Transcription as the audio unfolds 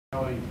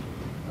Valley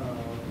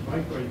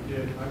Bikeway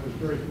did, I was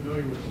very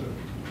familiar with the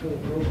whole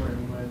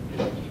program when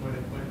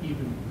it went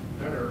even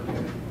better.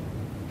 And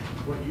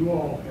what you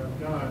all have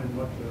done and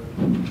what that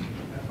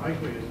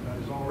Bikeway has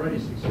done is already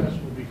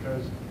successful,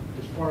 because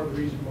it's part of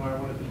the reason why I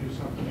wanted to do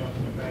something else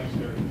in the Banks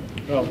area.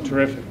 Oh,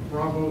 terrific.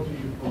 Bravo to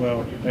you.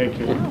 Well, thank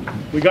you.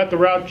 We got the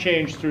route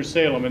changed through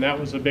Salem, and that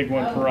was a big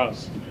one for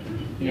us.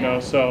 You know,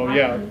 so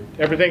yeah,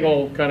 everything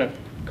will kind of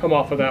come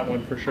off of that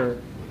one for sure.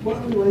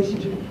 What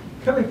relationship,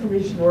 coming from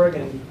Eastern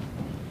Oregon,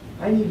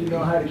 I need to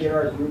know how to get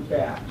our group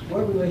back.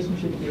 What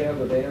relationship do you have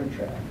with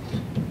Amtrak?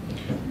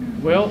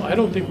 Well, I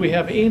don't think we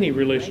have any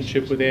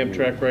relationship with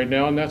Amtrak right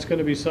now, and that's going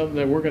to be something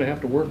that we're going to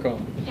have to work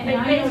on. And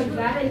I know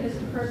exactly this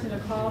person to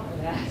call for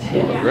that.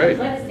 Yeah. Great.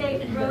 Let's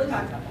say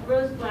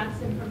Rose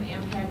Blackson from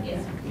Amtrak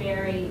is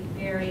very,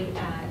 very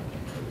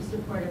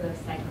supportive of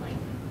cycling.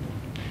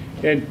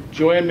 And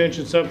Joanne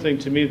mentioned something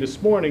to me this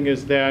morning,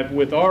 is that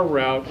with our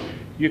route,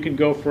 you can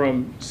go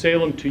from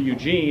Salem to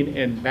Eugene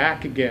and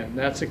back again.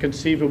 That's a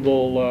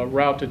conceivable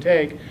route to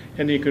take.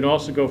 And you can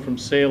also go from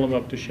Salem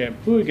up to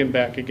Champouig and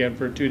back again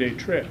for a 2-day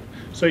trip.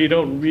 So you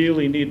don't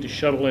really need to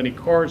shuttle any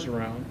cars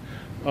around.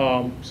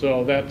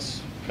 So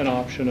that's an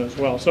option as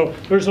well. So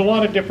there's a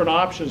lot of different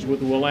options with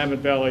the Willamette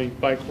Valley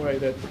Bikeway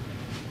that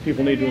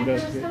people need to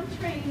investigate. Some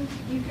trains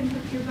you can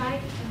put your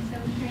bike, and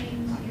some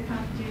trains you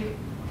have to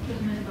put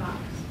them in a box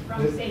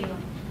from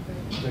Salem.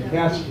 The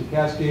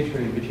Cascade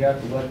train, but you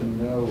have to let them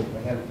know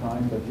ahead of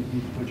time, but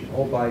you put your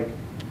whole bike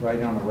right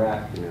on a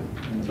rack. Yeah.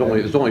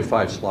 There's only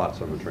 5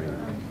 slots on the train.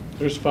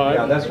 There's 5.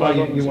 Yeah, that's why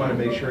you want to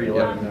make sure you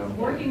let them know.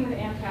 Working with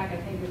Amtrak, I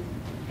think, is,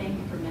 thank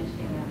you for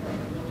mentioning that,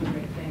 that's a really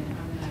great thing.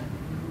 I'm going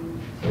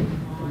to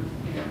move on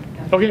here.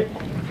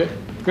 Okay,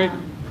 great.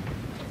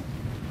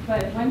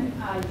 But when,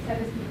 I said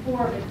this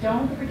before, but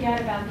don't forget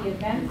about the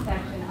events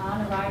section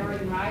on the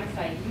Ride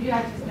site. You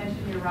guys just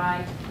mentioned your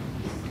ride.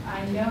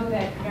 I know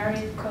that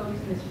various folks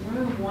in this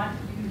room want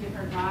to do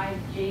different rides.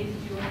 Jay's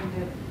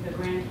doing the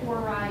Grand Tour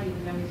ride,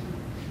 even though he's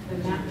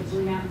from the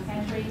Blue Mountain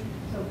Century.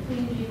 So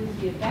please use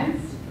the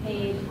events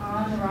page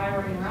on the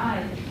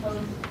Ride to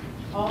post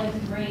all this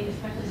great,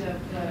 especially the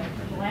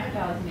Willamette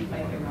Valley Scenic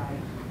Bikeway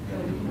ride. So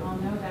we can all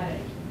know about it.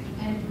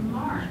 And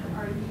Mark,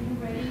 are you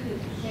ready to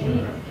say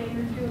a thing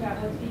or two about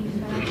what's being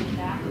done in the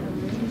back of the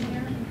room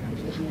here?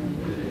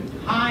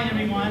 Hi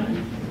everyone,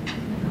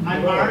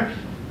 I'm Mark.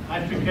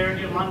 I've prepared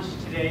your lunch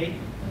today,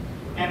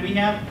 and we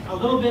have a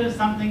little bit of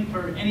something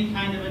for any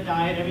kind of a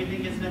diet.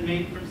 Everything has been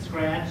made from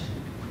scratch,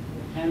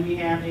 and we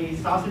have a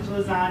sausage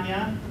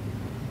lasagna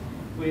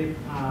with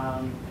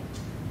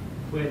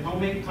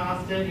homemade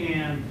pasta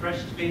and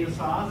fresh tomato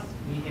sauce.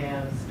 We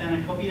have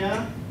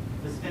spanakopita,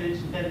 the spinach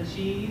and feta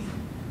cheese.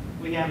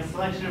 We have a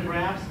selection of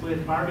wraps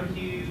with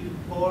barbecued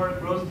pork,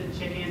 roasted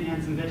chicken,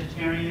 and some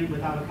vegetarian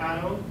with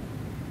avocado.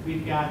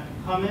 We've got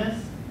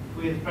hummus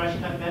with fresh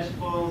cut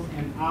vegetables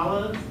and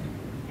olives,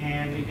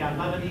 and we've got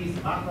Lebanese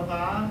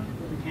baklava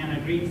and a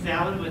green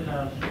salad with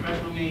a fresh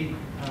homemade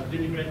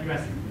vinaigrette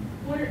dressing.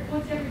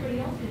 What's everybody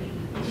else eating?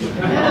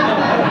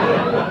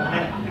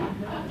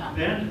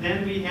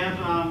 Then we have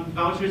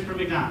vouchers for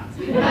McDonald's.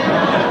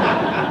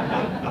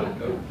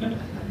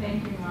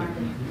 Thank you, Mark.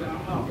 Well,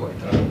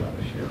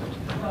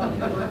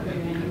 good work,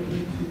 and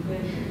you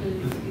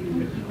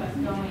keep us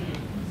going.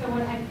 So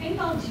what I think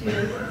I'll do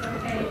is,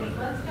 okay, is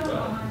let's go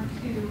on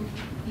to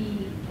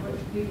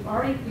we've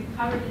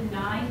covered the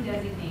 9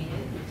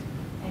 designated,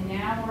 and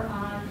now we're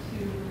on to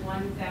the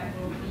ones that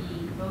will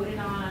be voted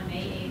on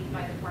May 8th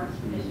by the Parks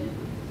Commission.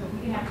 So we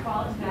can have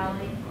Quality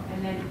Valley,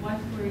 and then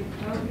once we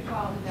vote for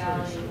Quality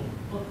Valley,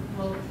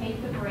 we'll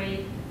take the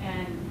break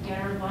and get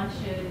our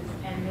lunches,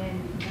 and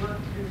then work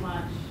through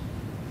lunch.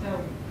 So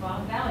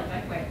Quality Valley,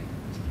 Bikeway.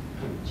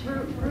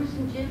 Bruce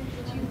and Jim,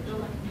 would you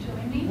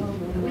join me?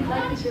 We'd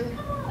like to.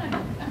 Come on.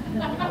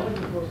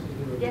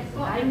 Yes,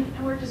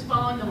 And we're just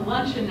following the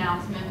lunch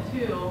announcement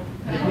too.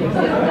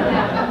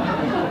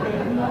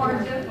 More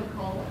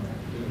difficult.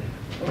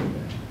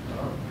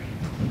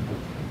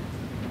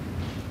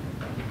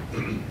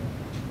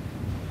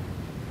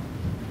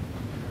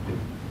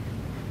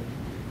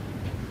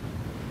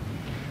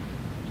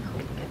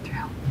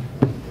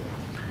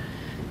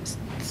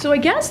 So I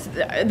guess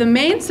the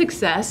main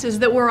success is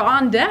that we're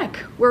on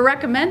deck. We're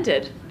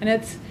recommended, and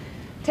it's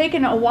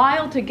taken a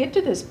while to get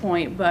to this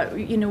point, but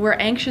you know, we're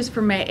anxious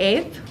for May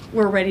 8th.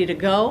 We're ready to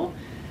go.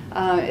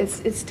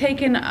 It's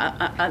taken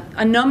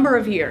a number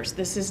of years.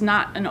 This is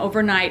not an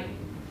overnight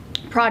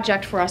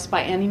project for us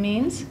by any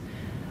means.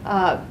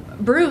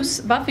 Bruce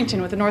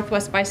Buffington with the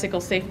Northwest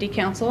Bicycle Safety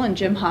Council and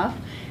Jim Huff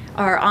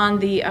are on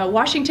the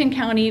Washington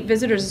County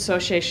Visitors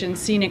Association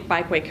Scenic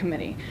Bikeway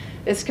Committee.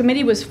 This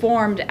committee was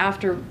formed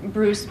after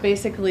Bruce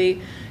basically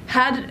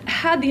had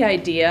the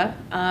idea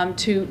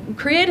to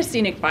create a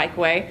scenic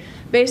bikeway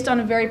based on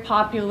a very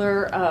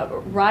popular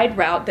ride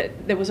route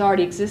that was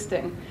already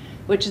existing,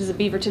 which is the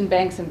Beaverton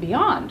Banks and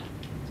beyond.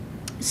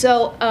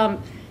 So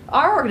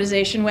our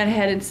organization went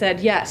ahead and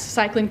said, yes,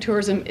 cycling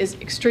tourism is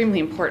extremely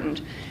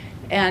important.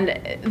 And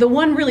the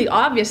one really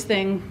obvious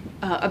thing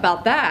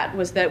about that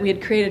was that we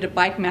had created a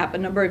bike map a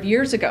number of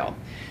years ago,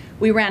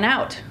 we ran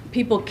out.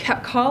 People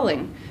kept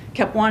calling,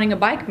 kept wanting a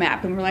bike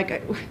map, and we're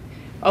like,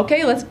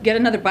 okay, let's get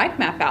another bike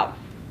map out.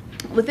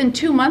 Within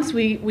 2 months,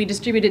 we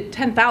distributed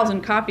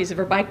 10,000 copies of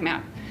our bike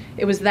map.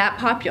 It was that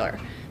popular.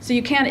 So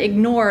you can't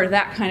ignore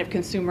that kind of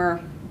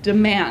consumer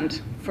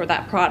demand for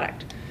that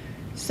product.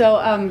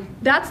 So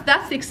that's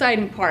the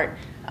exciting part.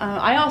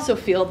 I also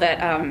feel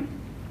that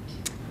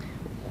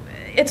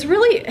it's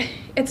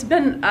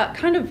been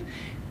kind of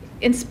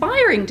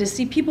inspiring to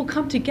see people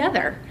come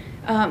together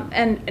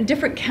and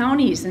different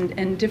counties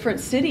and different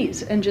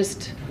cities and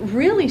just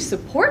really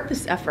support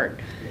this effort.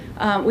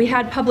 We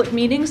had public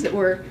meetings that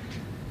were,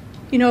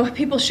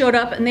 people showed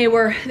up and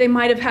they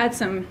might have had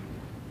some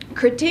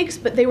critiques,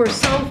 but they were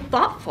so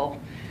thoughtful,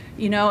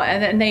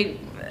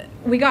 and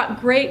we got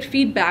great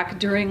feedback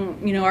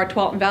during, our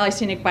Tualatin Valley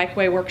Scenic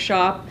Bikeway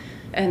workshop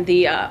and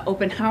the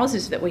open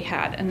houses that we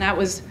had, and that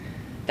was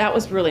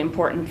really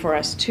important for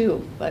us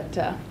too.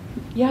 But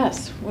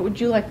yes, what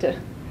would you like to?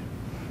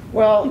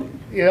 Well,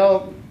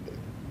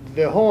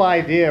 the whole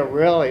idea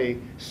really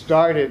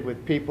started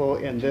with people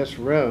in this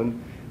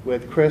room,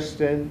 with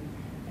Kristen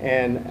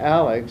and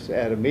Alex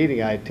at a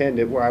meeting I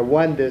attended where I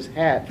won this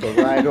hat for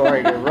Ride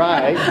Oregon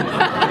Ride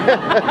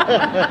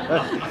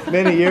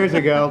many years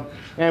ago.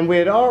 And we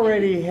had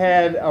already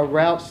had a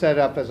route set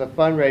up as a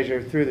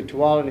fundraiser through the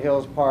Tualatin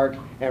Hills Park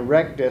and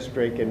Rec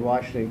District in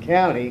Washington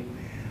County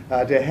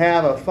to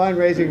have a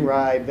fundraising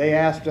ride. They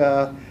asked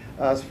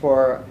us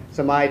for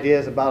some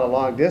ideas about a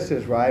long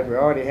distance ride. We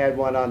already had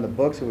one on the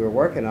books that we were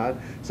working on,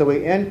 so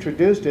we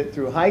introduced it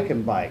through Hike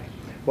and Bike.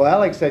 Well,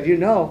 Alex said,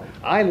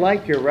 I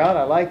like your route,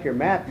 I like your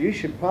map. You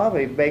should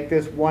probably make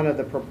this one of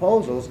the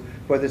proposals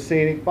for the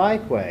Scenic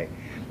Bikeway.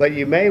 But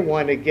you may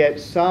want to get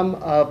some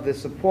of the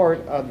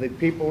support of the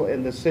people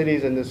in the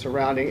cities and the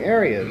surrounding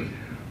areas.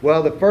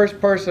 Well, the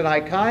first person I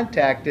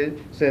contacted,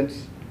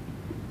 since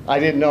I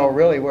didn't know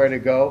really where to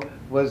go,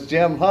 was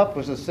Jim Huff,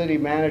 was the city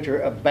manager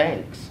of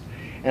Banks.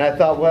 And I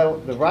thought, well,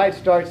 the ride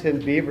starts in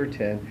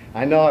Beaverton.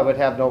 I know I would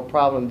have no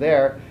problem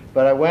there,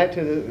 but I went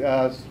to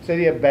the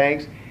city of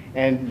Banks,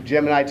 and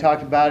Jim and I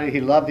talked about it.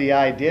 He loved the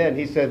idea, and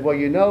he said, well,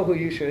 you know who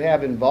you should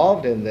have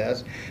involved in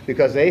this,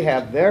 because they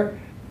have their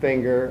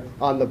finger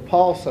on the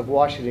pulse of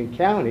Washington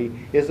County,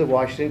 is the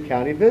Washington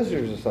County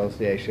Visitors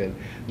Association.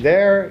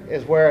 There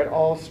is where it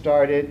all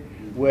started,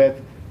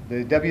 with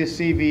the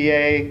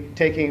WCVA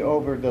taking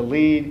over the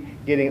lead,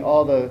 getting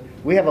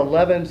we have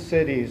 11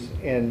 cities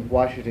in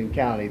Washington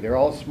County. They're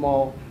all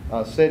small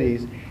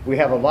cities. We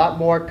have a lot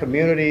more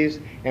communities,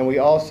 and we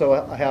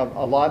also have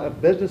a lot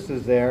of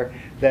businesses there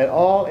that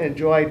all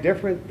enjoy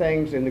different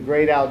things in the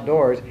great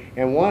outdoors,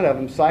 and one of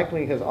them,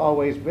 cycling, has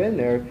always been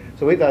there.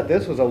 So we thought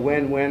this was a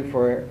win-win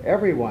for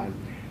everyone.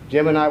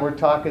 Jim and I were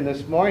talking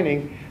this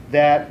morning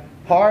that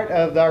part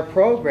of our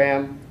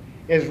program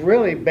is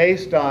really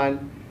based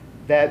on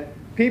that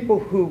people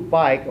who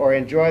bike or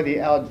enjoy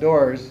the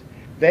outdoors,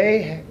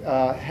 they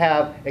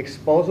have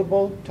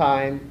exposable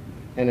time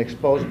and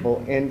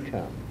exposable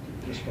income.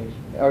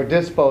 Or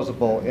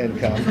disposable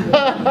income.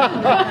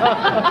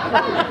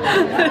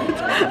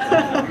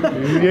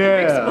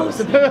 Yeah.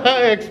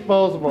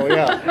 Exposable,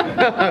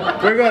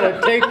 yeah. We're going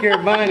to take your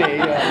money.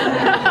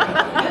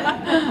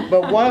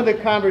 But one of the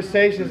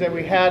conversations that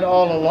we had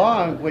all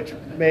along, which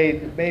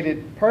made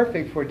it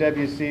perfect for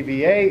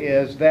WCVA,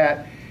 is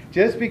that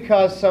just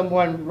because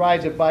someone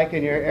rides a bike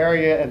in your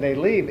area and they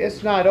leave,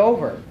 it's not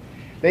over.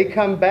 They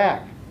come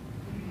back.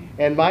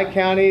 In my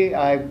county,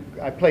 I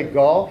play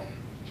golf.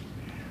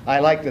 I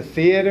like the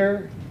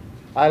theater.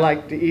 I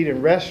like to eat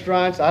in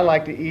restaurants. I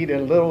like to eat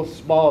in little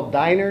small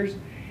diners.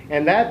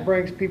 And that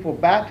brings people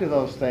back to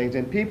those things.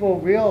 And people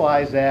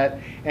realize that.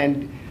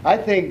 And I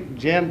think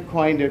Jim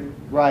coined it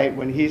right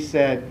when he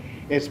said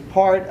it's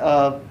part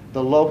of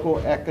the local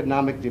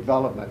economic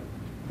development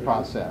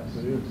process.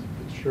 It is.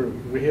 It's true.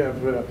 We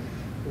have,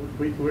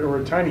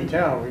 we're a tiny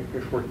town.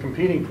 If we're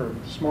competing for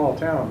small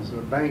towns,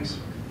 Banks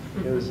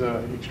is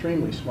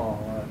extremely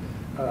small.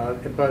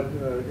 But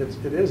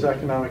it is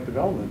economic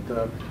development.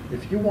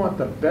 If you want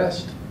the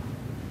best,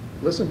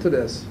 listen to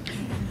this,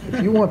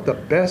 if you want the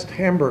best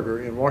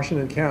hamburger in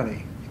Washington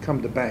County, you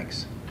come to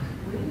Banks,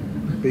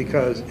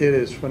 because it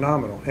is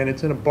phenomenal, and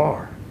it's in a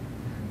bar.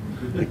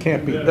 You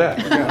can't beat that.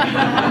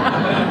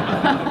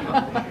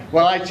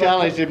 Well, I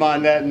challenged him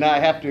on that, and I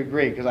have to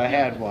agree, because I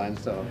had one.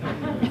 So.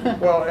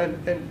 Well,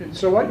 and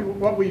so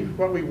what we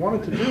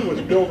wanted to do was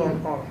build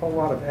on a whole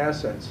lot of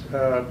assets.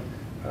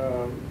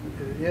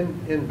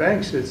 In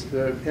Banks, it's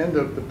the end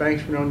of the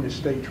Banks-Vernonia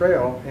State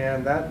Trail,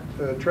 and that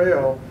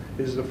trail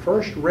is the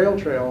first rail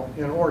trail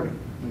in Oregon.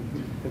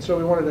 And so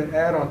we wanted to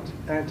add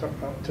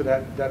to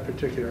that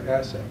particular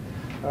asset.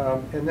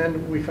 And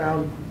then we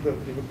found the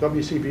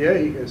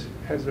WCVA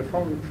has their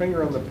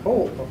finger on the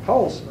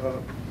pulse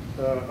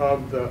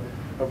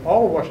of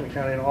all of Washington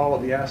County and all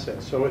of the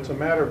assets. So it's a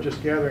matter of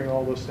just gathering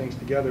all those things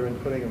together and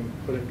putting them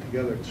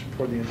together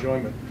for the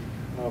enjoyment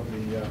of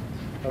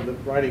the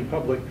riding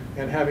public,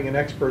 and having an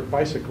expert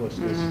bicyclist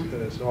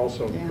is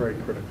also very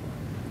critical.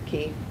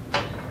 Key.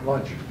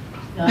 Lunch.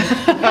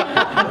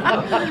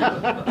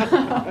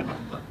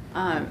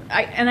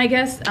 I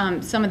guess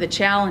some of the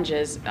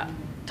challenges,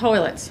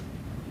 toilets.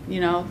 You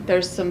know,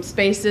 there's some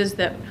spaces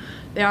that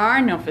there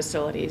are no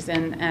facilities,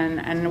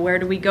 and where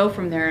do we go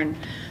from there? And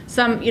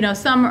some, you know,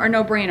 some are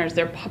no-brainers.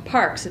 They're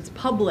parks. It's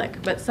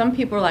public. But some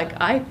people are like,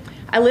 I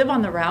live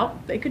on the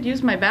route. They could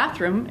use my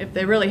bathroom if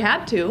they really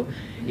had to.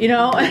 You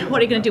know, what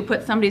are you going to do?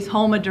 Put somebody's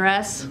home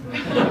address?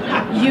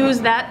 Use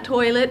that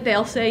toilet?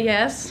 They'll say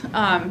yes.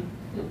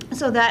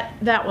 So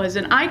that was,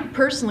 and I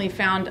personally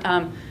found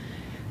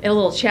it a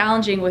little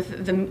challenging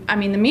with the. I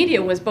mean, the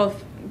media was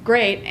both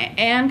great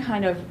and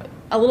kind of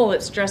a little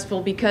bit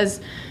stressful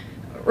because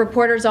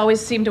reporters always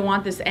seem to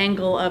want this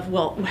angle of,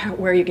 well,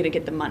 where are you going to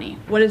get the money?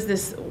 What is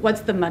this?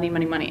 What's the money?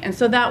 And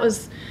so that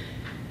was,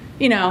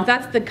 you know,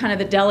 that's the kind of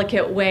the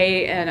delicate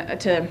way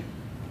to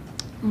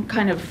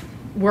kind of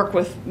work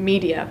with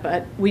media.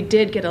 But we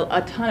did get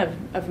a ton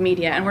of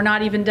media, and we're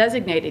not even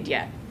designated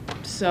yet.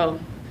 So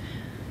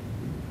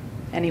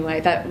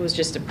anyway, that was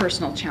just a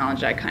personal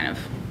challenge I kind of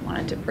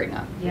wanted to bring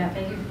up. Yeah,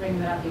 thank you for bringing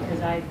that up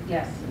because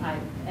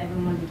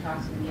everyone who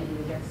talks to me,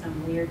 you get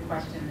some weird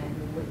question that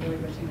you're really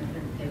wishing that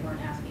they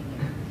weren't asking you.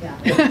 Yeah.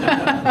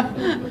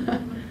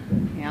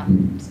 Yeah.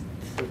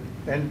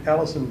 And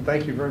Allison,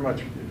 thank you very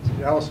much.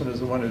 Allison is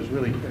the one who's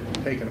really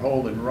taken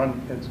hold and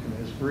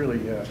has really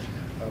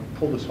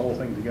pulled this whole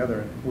thing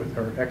together with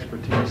her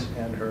expertise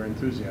and her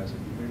enthusiasm.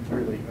 We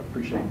really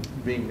appreciate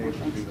being able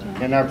to do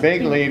that. And our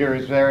big leader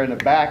is there in the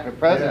back. The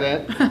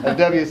president of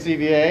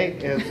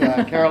WCVA is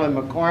Carolyn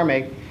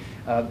McCormick.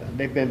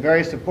 They've been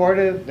very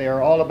supportive. They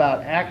are all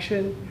about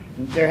action.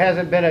 There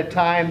hasn't been a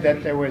time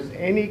that there was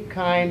any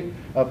kind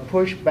of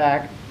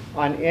pushback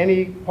on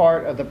any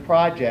part of the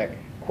project.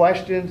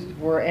 Questions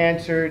were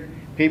answered.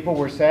 People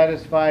were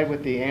satisfied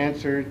with the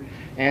answers.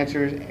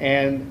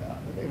 And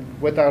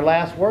with our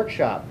last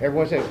workshop,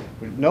 everyone said,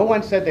 no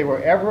one said they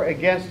were ever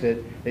against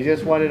it. They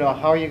just wanted to know,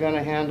 how are you going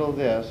to handle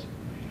this?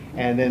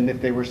 And then if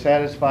they were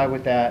satisfied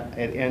with that,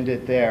 it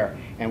ended there.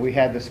 And we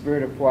had the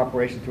spirit of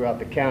cooperation throughout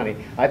the county.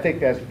 I think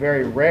that's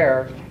very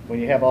rare when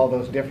you have all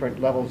those different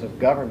levels of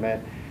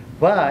government.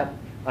 But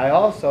I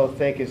also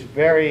think it's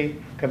very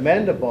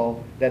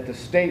commendable that the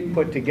state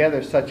put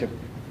together such a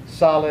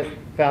solid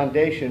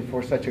foundation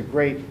for such a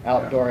great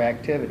outdoor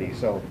activity.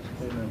 So,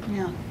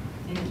 Yeah.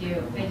 Thank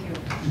you. Thank you.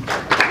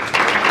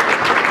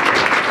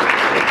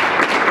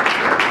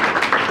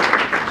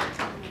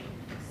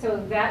 So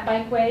that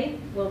bikeway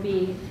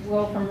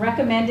will from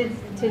recommended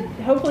to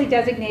hopefully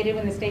designated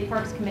when the State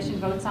Parks Commission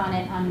votes on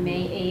it on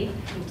May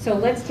 8th. So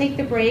let's take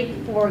the break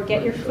for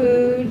get your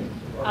food,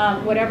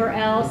 whatever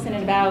else, and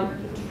in about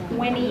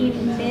 20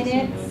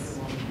 minutes,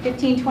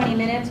 15, 20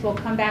 minutes, we'll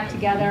come back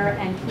together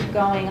and keep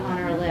going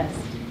on our list.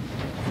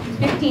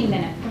 15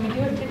 minutes. Can we do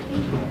it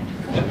 15?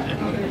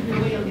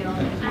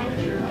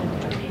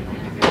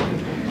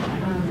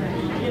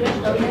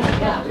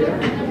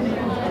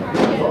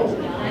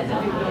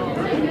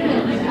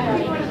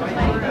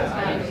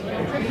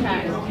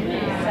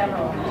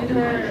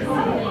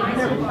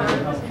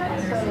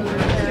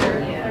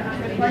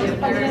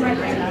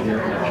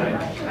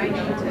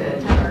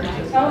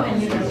 Oh,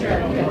 and you can sure.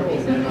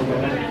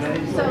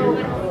 So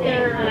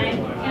they're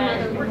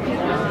working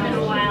on it a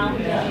while.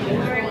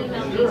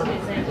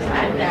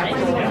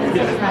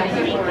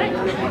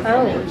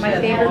 Oh, my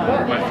favorite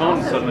book. My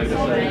phone suddenly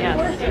decided.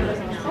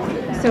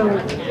 Yes. So,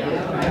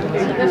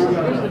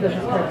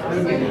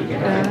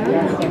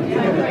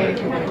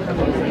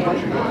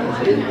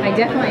 I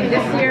definitely,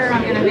 this year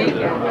I'm going to make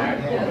it.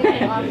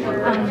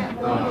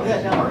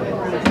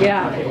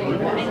 Yeah.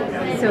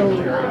 So,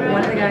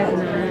 one of the guys in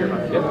the room,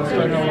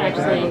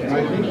 actually,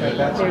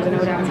 there's a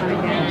note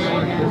outside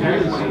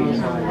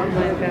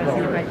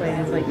Bikeway,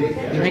 and it's like,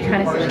 and I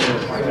kind of said,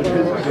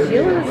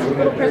 Sheila's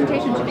little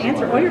presentation should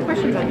answer all your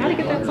questions on how to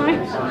get that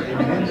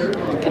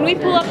sign. Can we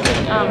pull up?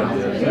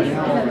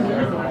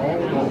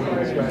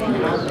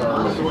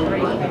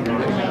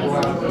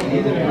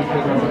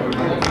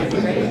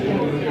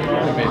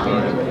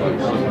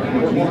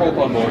 We'll hold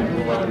on more.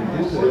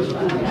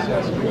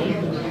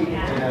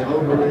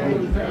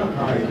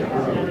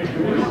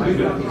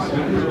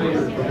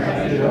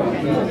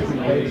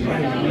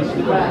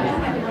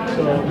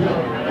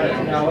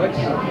 Alex?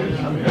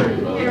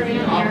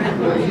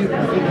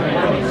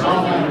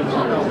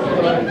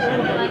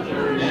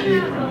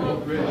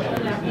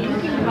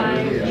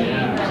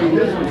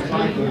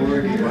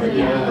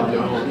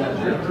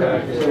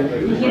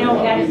 You know,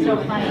 that is so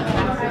funny.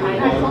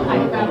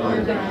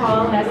 The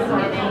call has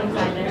some names, I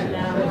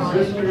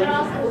mentioned that.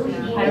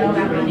 I don't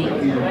know about the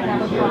names, but I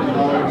have a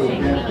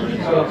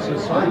call. So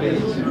Sunday,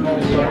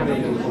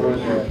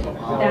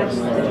 That's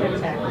the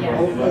tech,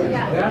 yes.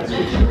 that's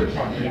what you were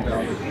talking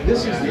about.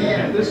 This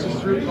is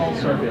through call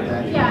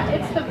survey. Yeah,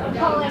 it's the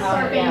Paul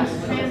Sarbanes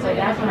So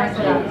that's when I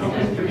set up.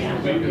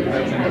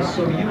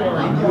 So you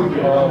are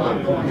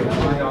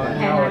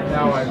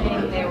now I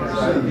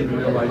didn't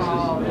realize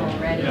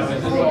this.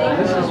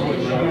 This is what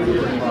you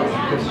were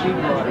talking, because you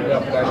brought it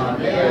up, but I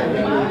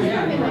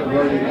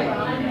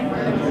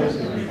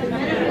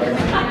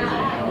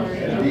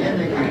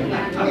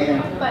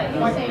But you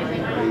say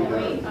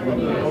Well,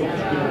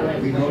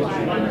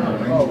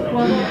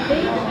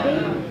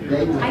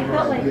 I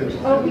felt like,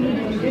 oh, we need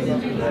to do this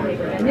piece of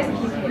paper, and this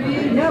piece of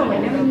paper. No,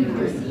 and then we need to do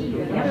a C.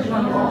 The other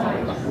one was,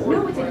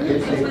 no, it's a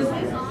piece.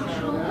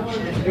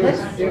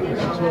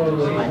 So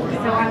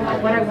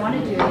what I want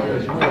to do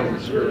is, and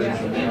it's so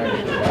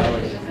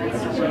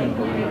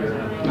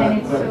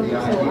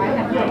I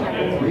have to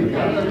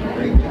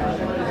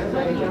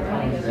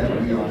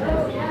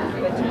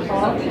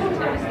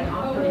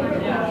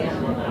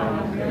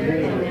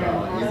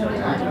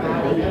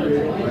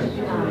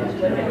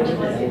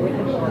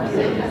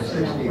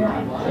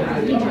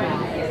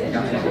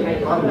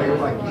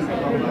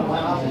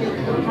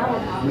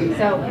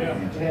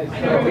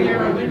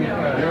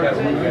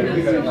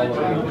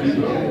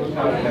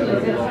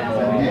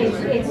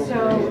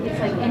it's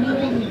like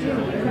anything you do, you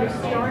could have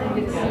started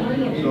with C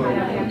and you might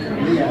have to,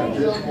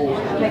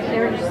 like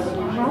they're just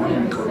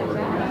growing so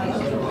fast.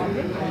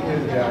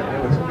 Yeah,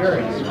 it was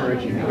very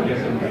discouraging to get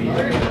them to be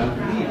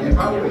and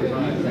finally, we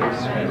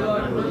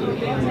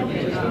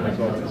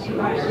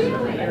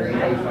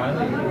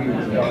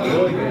got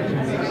really good 2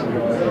 weeks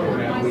ago,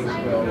 2.5 weeks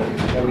ago,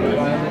 that we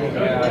finally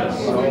had a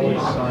solid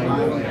sign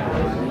plan.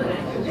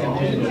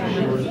 And then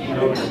sure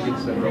enough,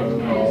 gets a phone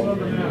call from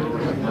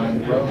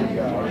the road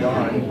guy,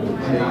 Don,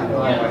 saying,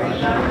 oh,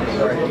 I'm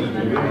sorry, we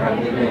didn't have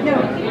to do it.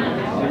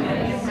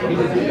 He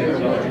didn't say it,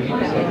 he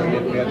just said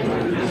we had to do it.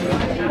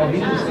 Oh, he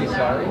didn't say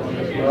sorry?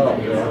 Oh, all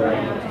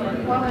right.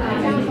 Well, it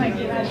sounds like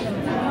you had some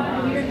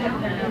weirdness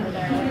over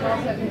there.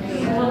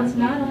 Well, it's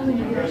not only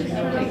weirdness,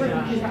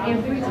 because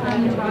every time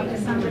you talk to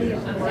somebody,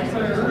 it's worse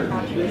than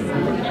talking to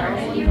somebody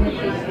else, even if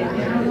they've been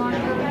there a long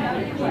time.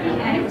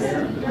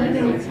 And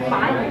it's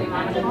spiraling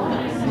on the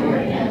calls.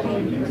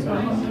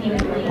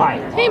 Hi.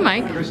 Hey,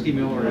 Mike. Christy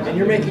Miller is. And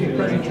you're making a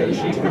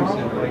presentation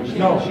tomorrow?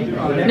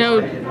 No,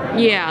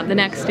 yeah, the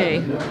next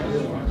day.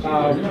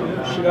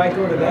 Should I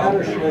go to that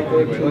or should I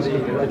go to the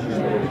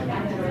legislative?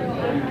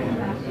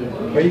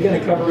 Are you going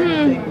to cover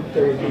anything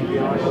that would be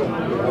beyond what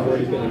I've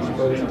already been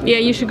exposed to? Yeah,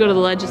 you should go to the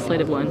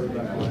legislative one.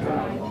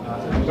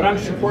 But I'm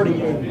supporting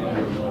you in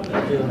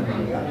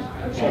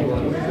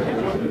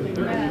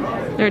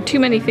There are too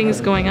many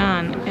things going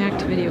on.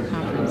 Act video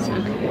conference.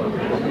 Okay.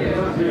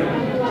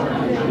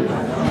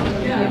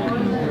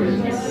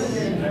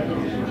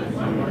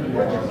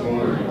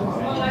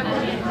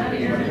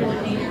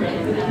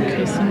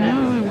 Okay, so now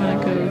I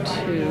want to go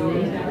to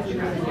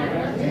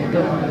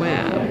the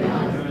web.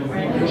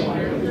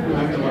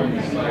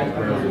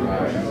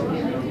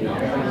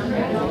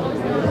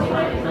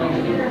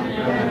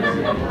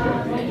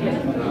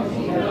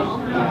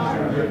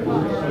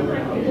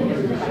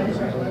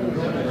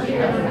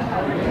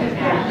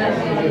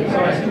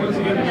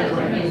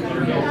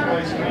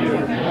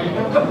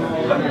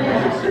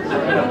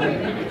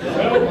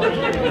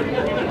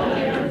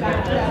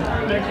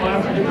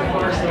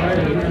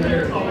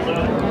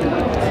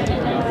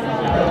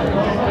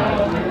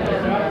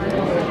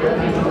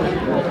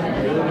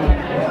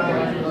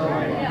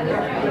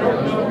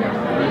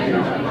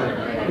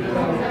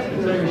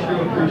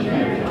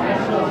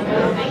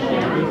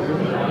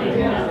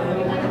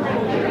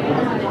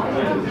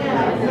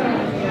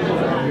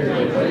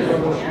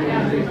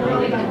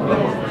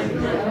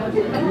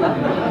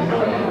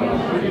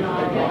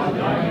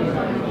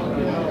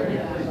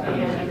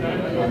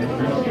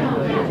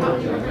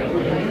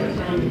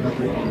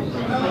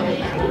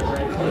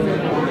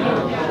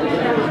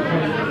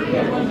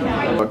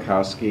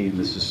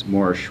 This is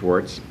Maura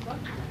Schwartz,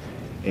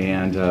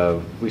 and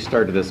we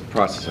started this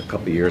process a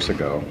couple years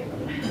ago,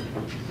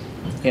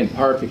 in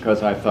part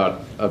because I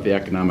thought of the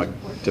economic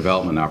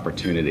development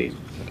opportunity.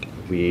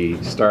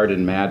 We started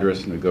in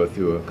Madras and we go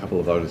through a couple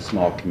of other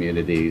small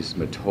communities,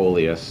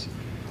 Metolius,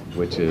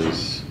 which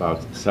is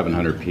about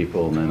 700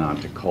 people, and then on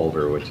to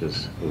Culver, which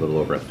is a little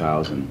over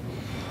 1,000.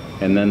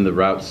 And then the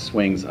route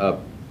swings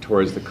up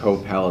towards the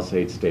Cove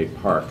Palisades State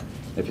Park.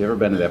 If you've ever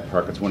been to that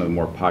park, it's one of the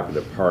more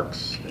popular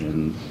parks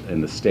in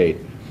the state.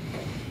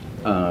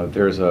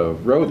 There's a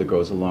road that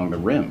goes along the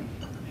rim,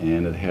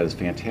 and it has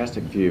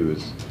fantastic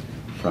views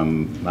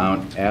from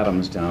Mount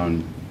Adams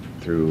down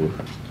through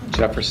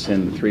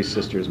Jefferson, the Three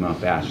Sisters, Mount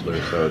Bachelor.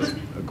 So it's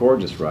a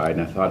gorgeous ride,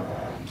 and I thought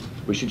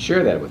we should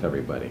share that with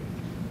everybody.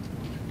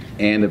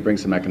 And it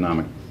brings some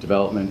economic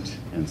development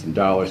and some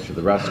dollars to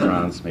the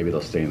restaurants. Maybe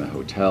they'll stay in the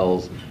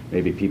hotels.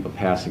 Maybe people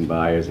passing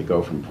by as they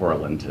go from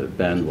Portland to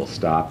Bend will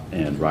stop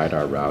and ride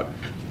our route.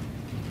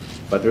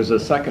 But there's a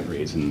second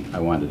reason I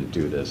wanted to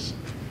do this.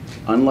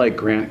 Unlike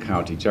Grant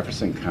County,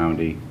 Jefferson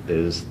County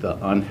is the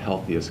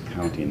unhealthiest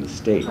county in the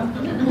state.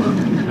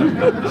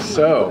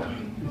 So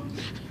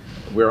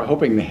we're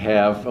hoping to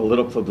have a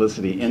little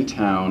publicity in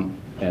town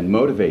and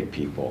motivate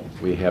people.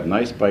 We have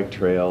nice bike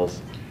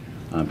trails.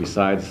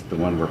 Besides the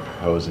one we're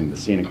proposing, the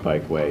Scenic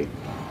Bikeway,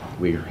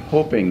 we're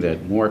hoping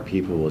that more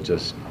people will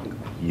just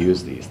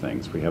use these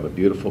things. We have a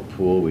beautiful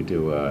pool. We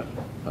do a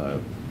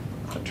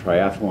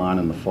triathlon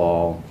in the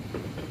fall,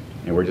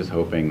 and we're just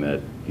hoping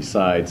that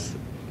besides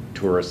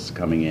tourists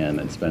coming in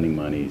and spending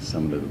money,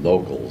 some of the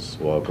locals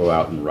will go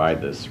out and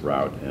ride this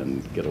route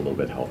and get a little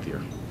bit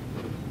healthier.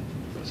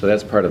 So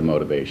that's part of the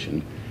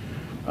motivation.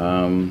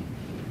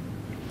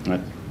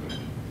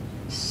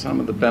 Some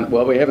of the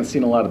well, we haven't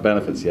seen a lot of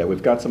benefits yet.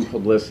 We've got some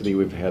publicity.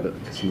 We've had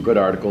some good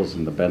articles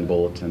in the Bend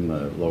Bulletin,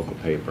 the local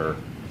paper.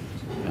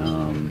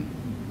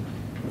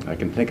 I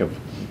can think of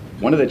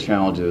one of the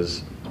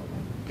challenges,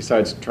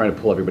 besides trying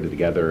to pull everybody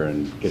together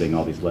and getting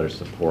all these letters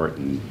of support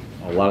and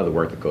a lot of the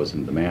work that goes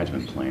into the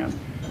management plan,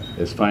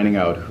 is finding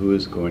out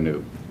who's going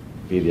to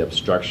be the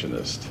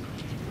obstructionist.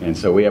 And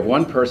so we have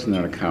one person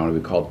in our county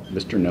we call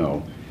Mr.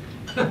 No.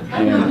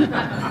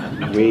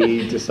 And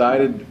we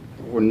decided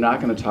we're not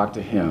going to talk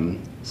to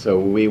him, so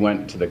we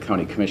went to the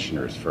county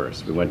commissioners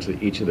first. We went to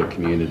each of the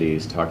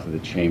communities, talked to the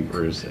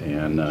chambers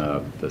and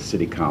the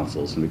city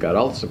councils, and we got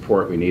all the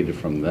support we needed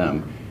from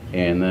them,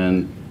 and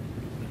then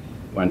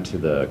went to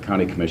the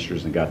county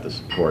commissioners and got the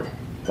support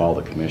of all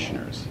the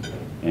commissioners.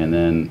 And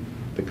then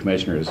the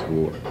commissioners,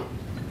 who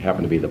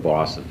happened to be the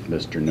boss of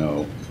Mr.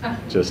 No,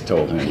 just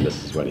told him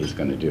this is what he's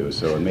going to do.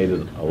 So it made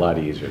it a lot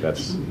easier.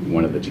 That's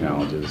one of the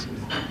challenges.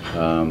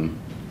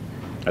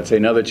 I'd say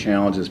another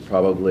challenge is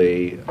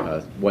probably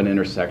one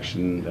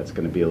intersection that's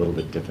going to be a little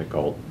bit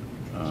difficult.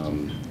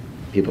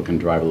 People can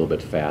drive a little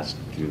bit fast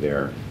through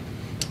there.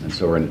 And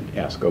so we're going to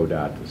ask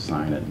ODOT to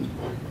sign it and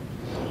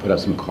put up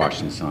some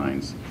caution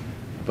signs.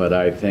 But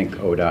I think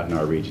ODOT in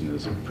our region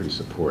is pretty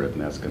supportive,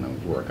 and that's going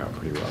to work out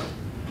pretty well.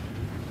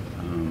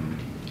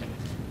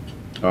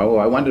 Oh,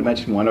 I wanted to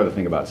mention one other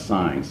thing about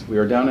signs. We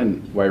were down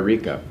in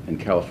Wairika in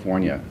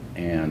California,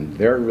 and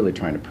they're really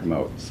trying to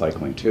promote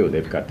cycling too.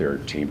 They've got their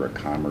Chamber of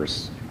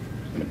Commerce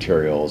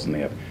materials, and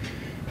they have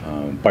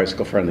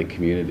bicycle-friendly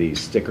community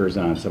stickers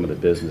on some of the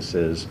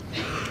businesses.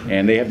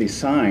 And they have these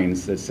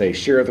signs that say,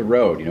 share the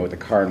road, you know, with the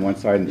car on one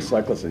side and the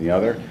cyclist on the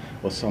other.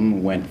 Well,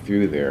 someone went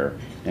through there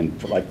and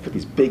put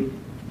these big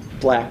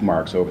black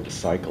marks over the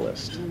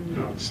cyclist.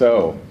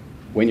 So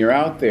when you're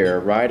out there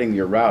riding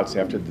your routes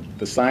after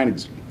the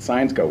signs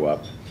go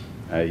up,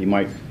 you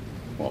might,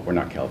 well, we're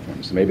not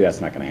California, so maybe that's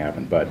not going to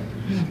happen, but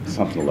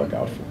something to look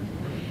out for.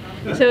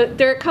 So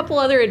there are a couple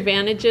other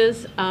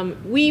advantages.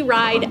 We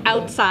ride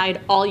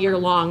outside all year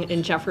long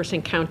in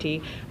Jefferson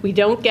County. We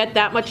don't get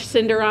that much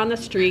cinder on the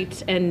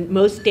streets, and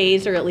most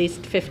days are at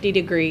least 50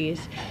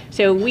 degrees.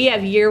 So we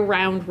have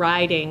year-round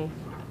riding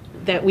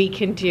that we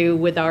can do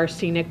with our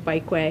Scenic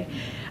Bikeway.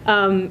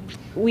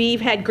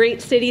 We've had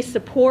great city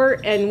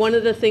support, and one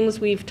of the things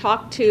we've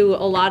talked to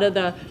a lot of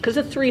because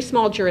of 3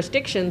 small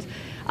jurisdictions,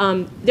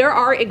 there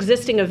are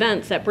existing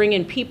events that bring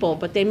in people,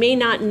 but they may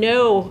not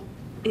know.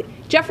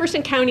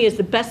 Jefferson County is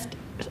the best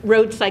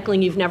road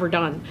cycling you've never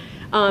done.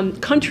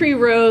 Country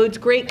roads,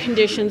 great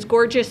conditions,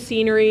 gorgeous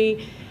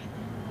scenery,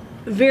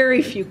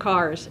 very few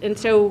cars. And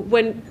so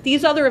when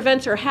these other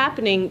events are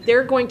happening,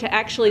 they're going to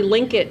actually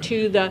link it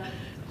to the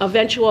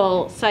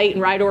eventual site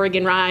and Ride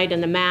Oregon Ride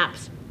and the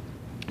maps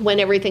when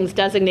everything's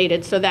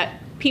designated, so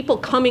that people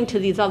coming to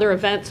these other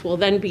events will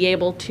then be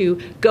able to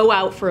go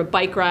out for a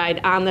bike ride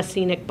on the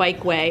Scenic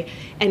Bikeway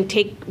and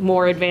take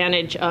more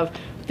advantage of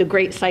the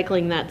great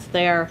cycling that's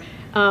there.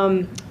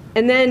 And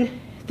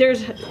then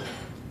there's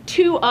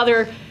 2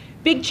 other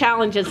big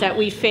challenges that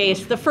we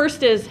face. The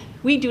first is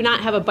we do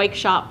not have a bike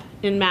shop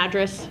in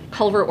Madras,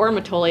 Culver, or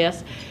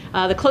Metolius.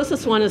 The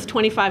closest one is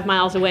 25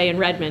 miles away in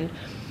Redmond.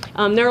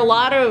 There are a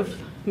lot of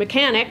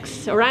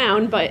mechanics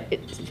around, but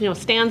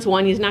Stan's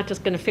one, he's not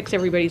just going to fix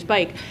everybody's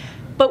bike.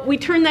 But we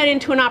turn that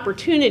into an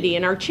opportunity,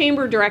 and our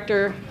chamber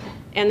director,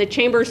 and the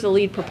chamber's the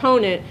lead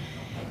proponent,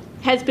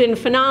 has been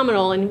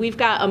phenomenal. And we've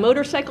got a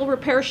motorcycle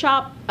repair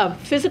shop, a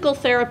physical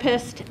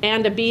therapist,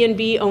 and a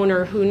B&B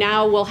owner who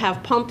now will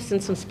have pumps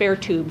and some spare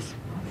tubes.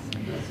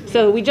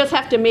 So we just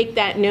have to make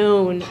that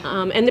known.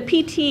 And the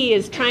PT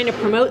is trying to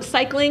promote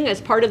cycling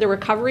as part of the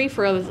recovery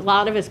for a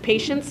lot of his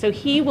patients, so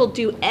he will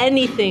do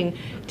anything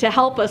to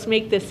help us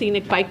make the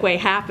Scenic Bikeway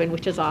happen,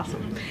 which is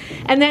awesome.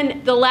 And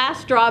then the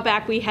last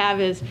drawback we have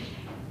is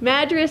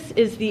Madras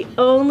is the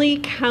only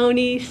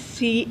county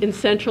seat in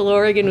Central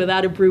Oregon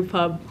without a brew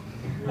pub.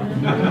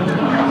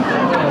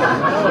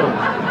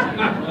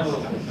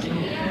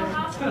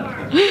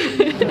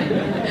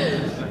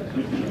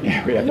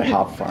 Yeah, we have the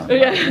hop farm.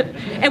 Yeah,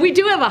 and we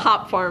do have a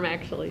hop farm,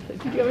 actually. So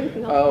did you have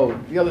anything else? Oh,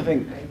 the other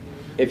thing,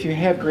 if you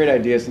have great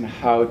ideas on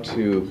how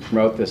to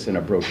promote this in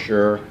a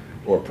brochure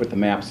or put the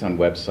maps on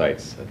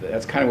websites,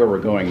 that's kind of where we're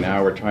going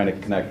now. We're trying to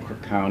connect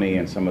Cook County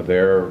and some of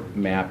their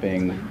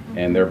mapping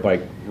and their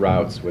bike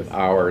routes with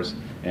ours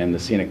and the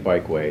Scenic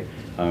Bikeway.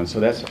 So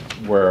that's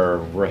where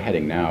we're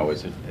heading now,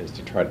 is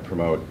to try to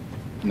promote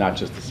not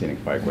just the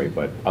Scenic Bikeway,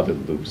 but other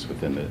loops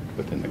within the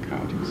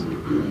counties.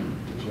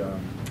 Good job.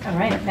 All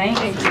right,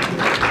 thanks.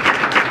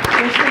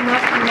 Wish them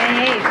luck for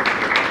May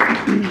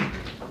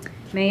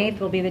 8th. May 8th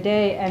will be the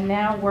day, and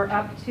now we're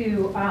up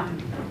to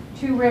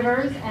 2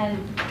 Rivers, and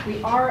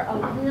we are a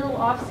little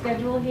off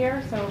schedule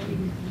here, so if you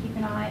can keep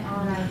an eye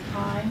on our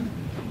time.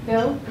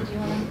 Bill, did you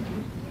want to?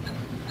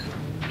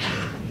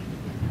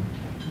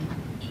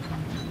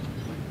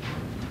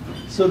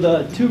 So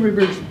the 2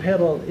 Rivers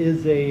Pedal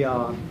is a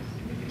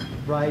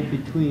ride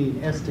between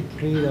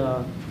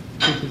Estacada,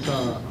 which is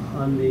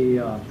on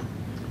the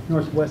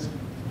northwest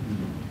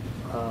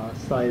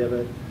side of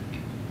it,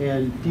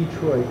 and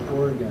Detroit,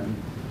 Oregon,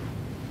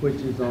 which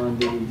is on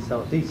the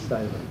southeast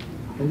side of it.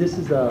 And this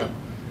is a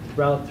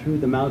route through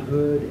the Mount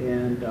Hood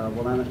and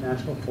Willamette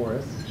National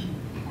Forests.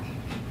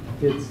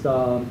 It's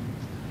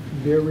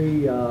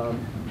very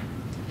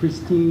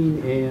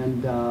pristine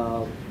and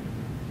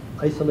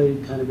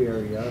isolated kind of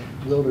area,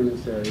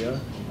 wilderness area,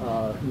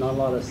 not a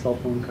lot of cell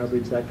phone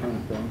coverage, that kind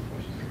of thing.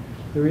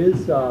 There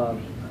is a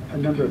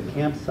number of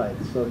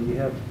campsites, so you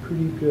have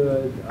pretty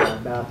good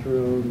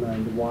bathroom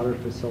and water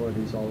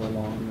facilities all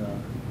along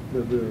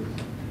the route.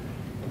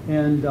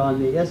 And on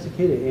the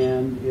Estacada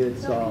end,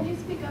 it's... So can you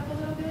speak up a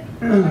little bit?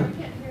 I can't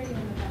hear you in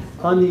the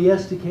back. On the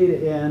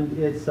Estacada end,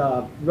 it's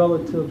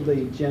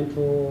relatively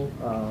gentle.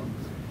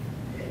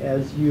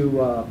 As you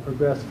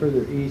progress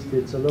further east,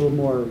 it's a little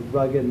more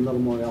rugged and a little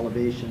more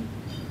elevation.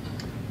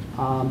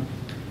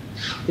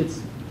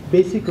 It's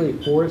basically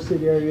a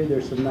forested area.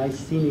 There's some nice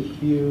scenic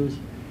views,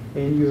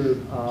 and you're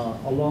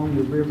along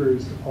the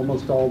rivers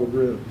almost all the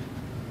route.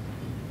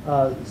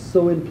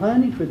 So in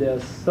planning for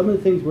this, some of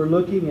the things we're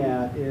looking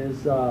at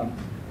is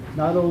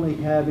not only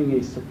having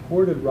a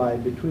supported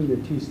ride between the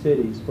two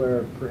cities,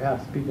 where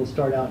perhaps people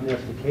start out in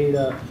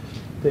Estacada,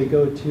 they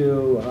go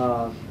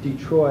to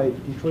Detroit.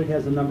 Detroit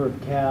has a number of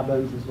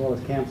cabins as well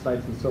as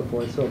campsites and so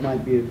forth, so it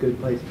might be a good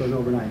place for an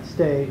overnight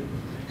stay.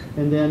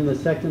 And then the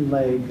second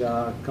leg,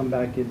 come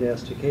back into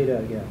Estacada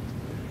again.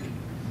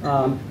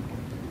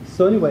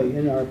 So anyway,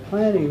 in our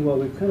planning, what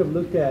we've kind of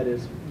looked at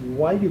is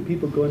why do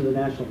people go into the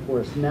National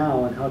Forest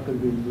now, and how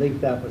can we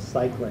link that with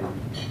cycling?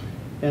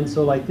 And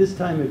so like this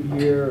time of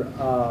year,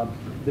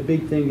 the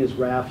big thing is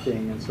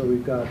rafting. And so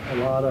we've got a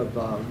lot of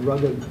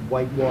rugged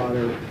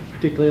whitewater,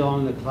 particularly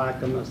along the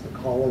Clackamas, the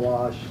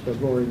Kawabash, the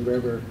Roaring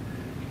River.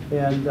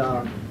 And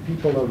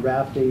people are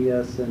rafting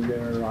this, and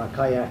they're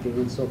kayaking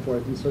and so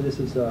forth. And so this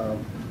is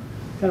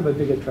kind of a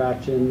big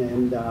attraction.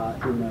 And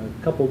in a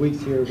couple of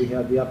weeks here, we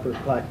have the Upper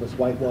Clackamas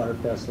Whitewater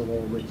Festival,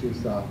 which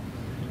is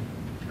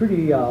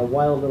pretty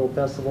wild little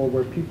festival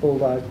where people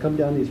come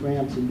down these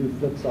ramps and do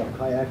flips off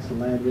kayaks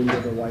and land into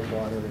the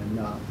whitewater, and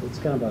it's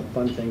kind of a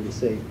fun thing to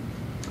see.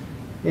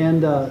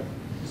 And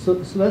so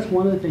that's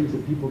one of the things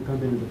that people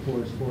come into the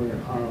forest for.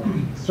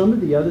 Some of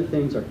the other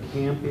things are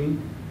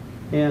camping,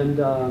 and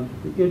the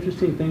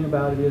interesting thing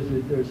about it is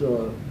that there's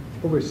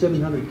over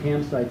 700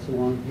 campsites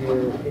along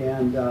here,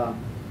 and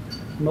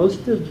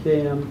most of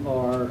them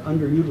are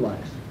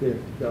underutilized.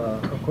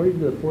 According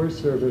to the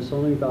Forest Service,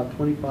 only about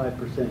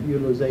 25%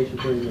 utilization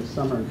during the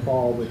summer and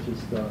fall, which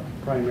is the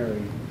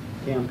primary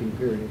camping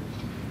period.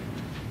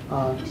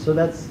 So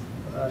that's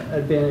an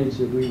advantage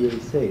that we really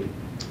see.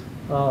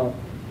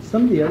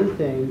 Some of the other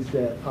things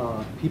that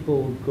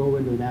people go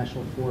into the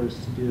National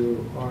Forest to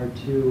do are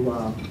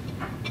to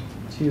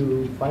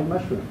find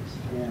mushrooms.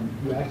 And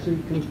you actually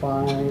can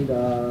find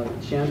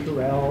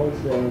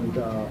chanterelles and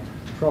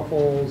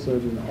truffles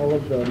and all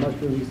of the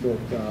mushrooms that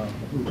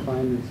you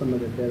find in some of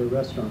the better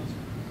restaurants.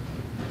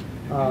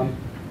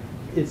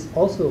 It's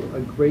also a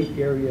great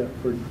area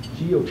for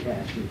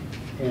geocaching,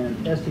 and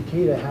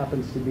Estacada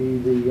happens to be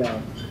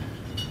the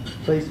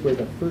place where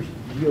the first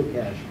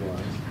geocache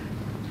was.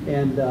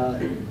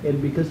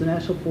 And because the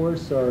national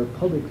forests are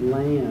public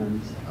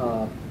lands,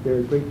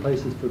 they're great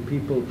places for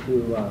people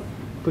to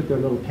put their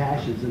little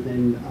caches, and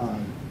then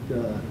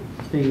the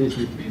thing is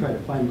you try to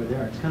find where they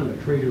are. It's kind of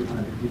a treasure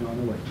hunt if you don't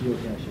know what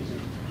geocaches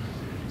is.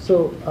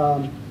 So,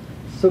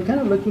 so kind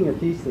of looking at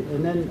these things,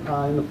 and then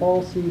in the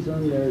fall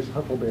season there's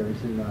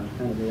huckleberries in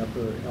kind of the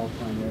upper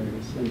alpine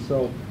areas, and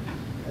so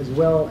as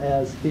well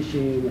as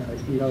fishing,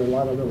 you know, a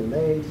lot of little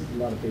lakes, a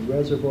lot of big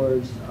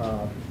reservoirs.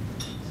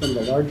 Some of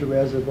the larger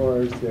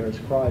reservoirs, there's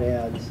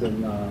crawdads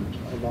and a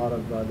lot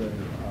of other,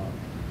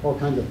 all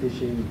kinds of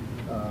fishing,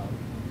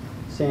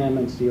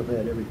 salmon,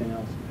 steelhead, everything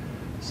else.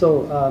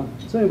 So,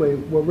 so anyway,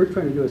 what we're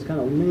trying to do is kind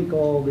of link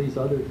all these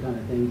other kind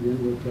of things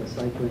in with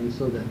cycling,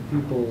 so that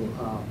people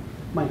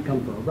might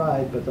come for a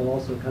ride, but they'll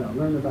also kind of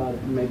learn about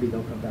it, and maybe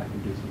they'll come back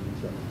and do some of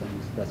these other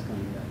things. That's kind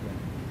of the idea.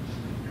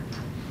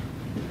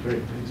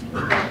 Great, thanks.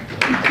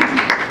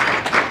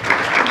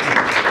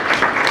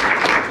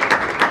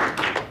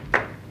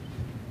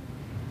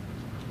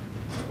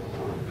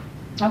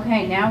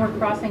 Okay, now we're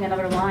crossing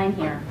another line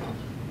here.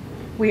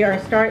 We are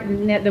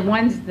starting,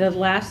 the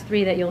last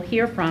three that you'll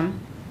hear from,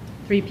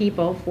 3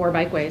 people, 4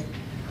 Bikeways,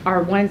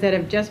 are ones that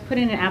have just put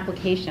in an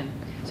application.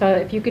 So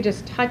if you could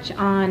just touch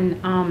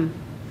on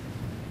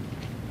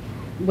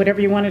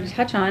whatever you wanted to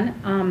touch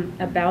on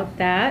about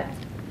that,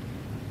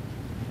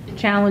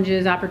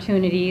 challenges,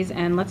 opportunities,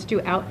 and let's do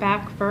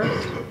Outback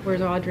first.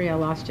 Where's Audrey? I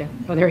lost you.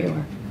 Oh, there you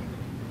are.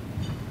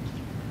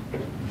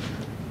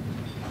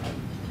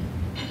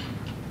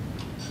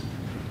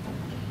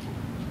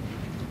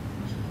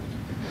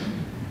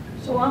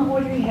 So I'm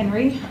Audrey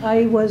Henry.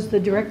 I was the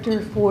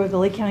director for the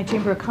Lake County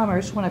Chamber of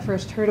Commerce when I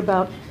first heard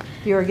about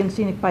the Oregon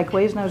Scenic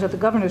Bikeways, and I was at the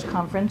governor's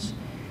conference.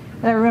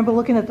 And I remember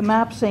looking at the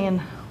map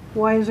saying,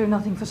 why is there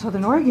nothing for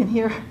Southern Oregon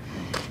here?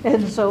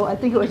 And so I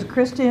think it was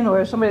Kristen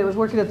or somebody that was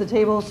working at the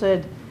table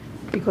said,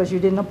 because you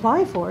didn't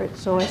apply for it.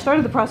 So I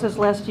started the process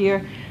last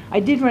year. I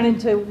did run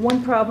into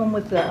one problem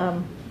with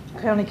the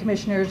county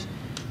commissioners.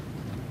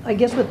 I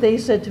guess what they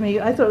said to me,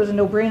 I thought it was a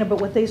no-brainer, but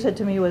what they said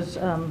to me was,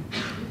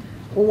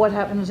 well, what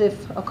happens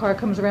if a car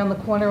comes around the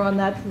corner on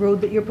that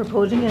road that you're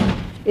proposing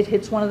and it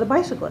hits one of the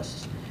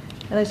bicyclists?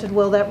 And I said,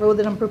 well, that road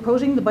that I'm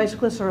proposing, the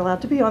bicyclists are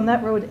allowed to be on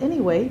that road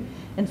anyway.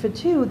 And for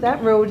two,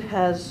 that road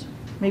has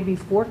maybe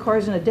 4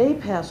 cars in a day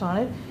pass on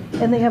it,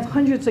 and they have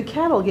hundreds of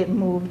cattle getting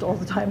moved all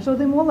the time. So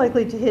they're more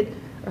likely to hit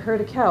a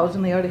herd of cows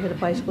than they are to hit a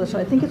bicyclist. So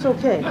I think it's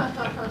okay.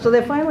 So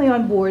they're finally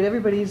on board.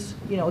 Everybody's,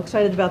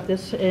 excited about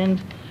this,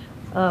 and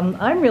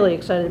I'm really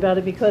excited about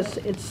it because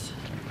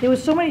there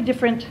was so many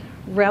different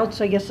routes,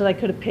 I guess, that I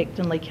could have picked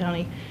in Lake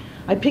County.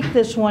 I picked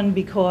this one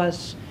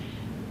because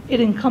it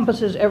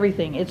encompasses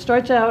everything. It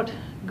starts out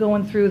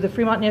going through the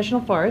Fremont National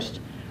Forest,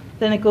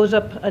 then it goes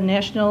up a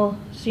National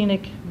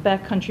Scenic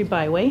Backcountry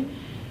Byway.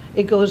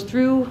 It goes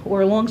through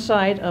or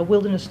alongside a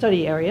wilderness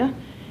study area,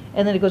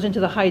 and then it goes into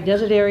the high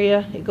desert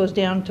area. It goes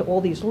down to all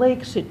these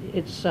lakes. It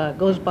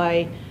goes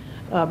by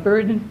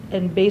bird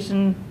and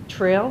basin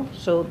trail,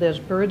 so there's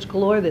birds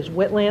galore, there's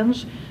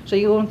wetlands. So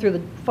you're going through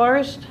the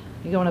forest,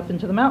 you're going up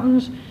into the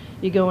mountains,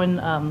 you go in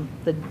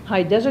the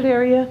high desert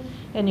area,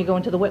 and you go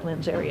into the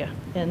wetlands area.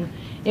 And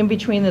in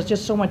between, there's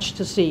just so much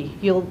to see.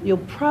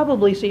 You'll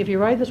probably see, if you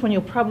ride this one,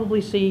 you'll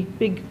probably see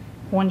big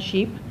horned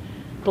sheep.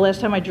 The last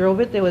time I drove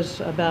it, there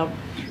was about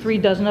 3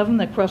 dozen of them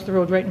that crossed the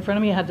road right in front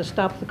of me. I had to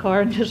stop the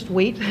car and just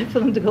wait for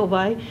them to go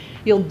by.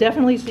 You'll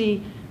definitely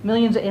see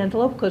millions of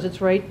antelope because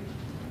it's right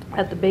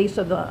at the base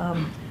of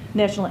the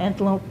National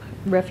Antelope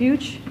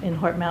Refuge in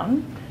Hart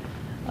Mountain.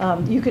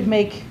 You could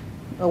make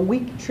a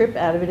week trip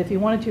out of it if you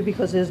wanted to,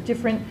 because there's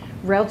different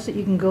routes that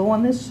you can go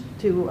on this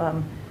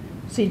to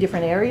see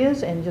different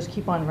areas and just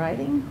keep on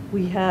riding.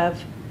 We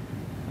have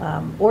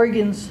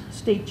Oregon's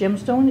state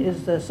gemstone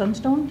is the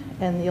sunstone,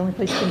 and the only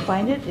place you can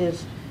find it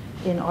is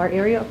in our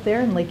area up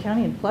there in Lake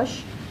County in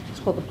Plush. It's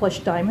called the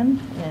Plush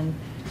Diamond, and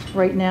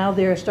right now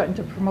they're starting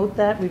to promote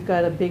that. We've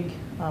got a big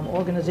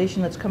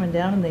organization that's coming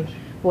down, and they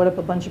bought up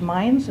a bunch of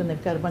mines, and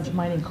they've got a bunch of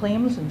mining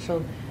claims, and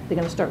so they're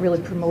going to start really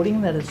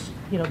promoting that as,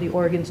 the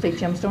Oregon State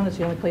Gemstone. It's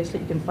the only place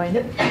that you can find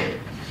it.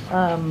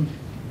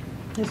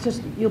 It's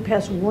just, you'll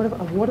pass a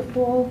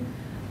waterfall.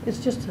 It's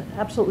just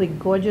absolutely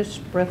gorgeous,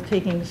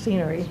 breathtaking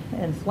scenery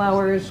and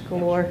flowers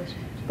galore,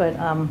 but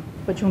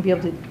you won't be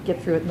able to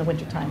get through it in the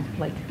wintertime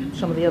like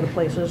some of the other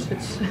places.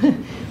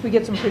 We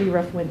get some pretty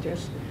rough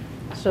winters.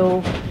 So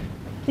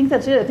I think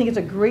that's it. I think it's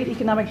a great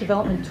economic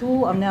development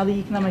tool. I'm now the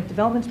economic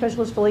development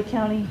specialist for Lake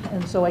County,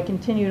 and so I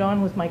continued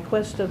on with my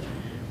quest of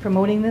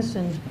promoting this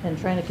and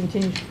trying to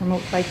continue to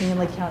promote biking in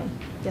Lake County.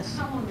 Yes?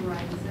 How long a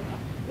ride is it?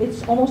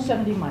 It's almost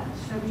 70 miles,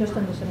 just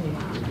under 70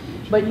 miles.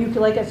 But you could,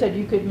 like I said,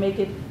 you could make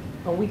it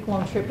a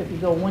week-long trip. If you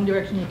go one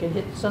direction, you can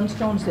hit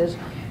sunstones. There's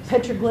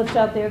petroglyphs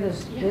out there.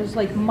 There's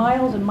like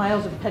miles and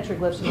miles of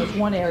petroglyphs in this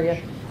one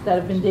area that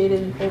have been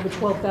dated over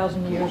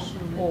 12,000 years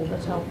old.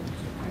 That's how,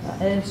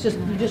 and it's just,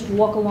 you just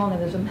walk along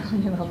and there's a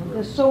million of them.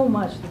 There's so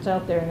much that's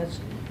out there, and it's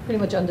pretty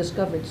much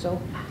undiscovered. So,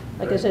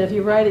 like I said, if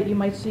you ride it, you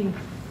might see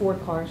 4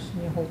 cars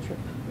in your whole trip.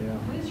 Yeah.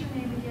 What is your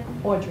name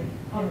again? Audrey.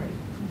 Audrey.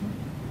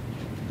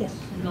 Yes.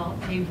 And all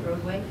paved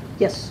roadway?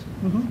 Yes.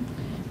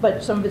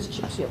 But some of it's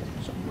chip sealed.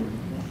 So.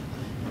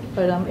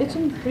 But it's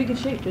in pretty good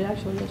shape. It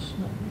actually is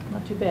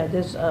not too bad.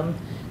 There's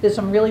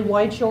some really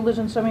wide shoulders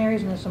in some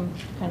areas, and there's some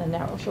kind of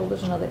narrow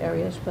shoulders in other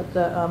areas. But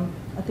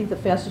I think the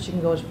fastest you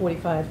can go is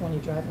 45 when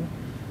you're driving.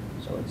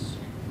 So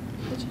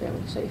it's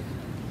fairly safe,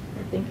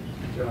 I think.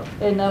 Good job.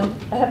 And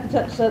I have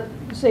to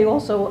say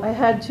also, I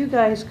had 2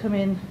 guys come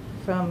in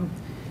from,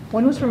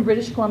 one was from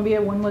British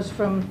Columbia, one was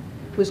from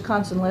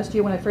Wisconsin last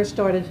year when I first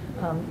started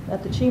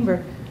at the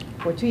Chamber,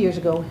 or 2 years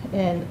ago,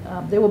 and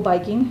they were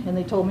biking, and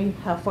they told me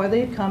how far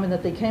they had come and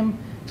that they came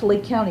to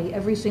Lake County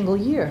every single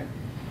year.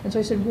 And so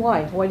I said,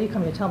 why? Why do you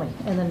come here? Tell me.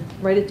 And then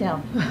write it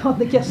down on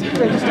the guest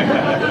register.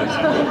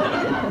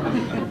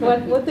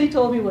 What they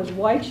told me was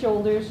wide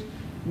shoulders,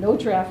 no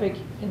traffic,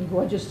 and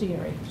gorgeous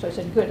scenery. So I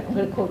said, good, I'm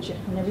going to quote you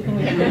on everything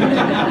we do.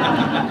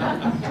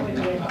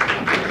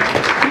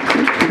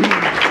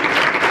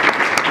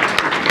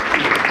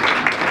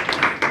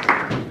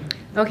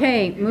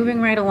 Okay, moving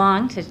right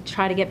along to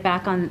try to get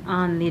back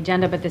on the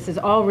agenda, but this is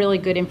all really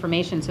good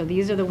information. So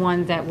these are the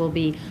ones that will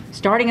be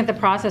starting at the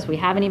process. We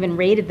haven't even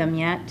rated them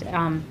yet.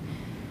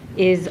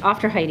 Is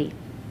after Heidi.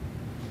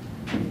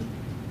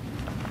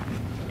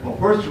 Well,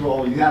 first of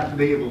all, you have to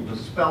be able to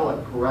spell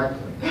it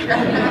correctly.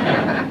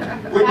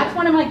 That's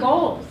one of my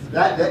goals.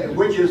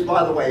 Which is,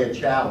 by the way, a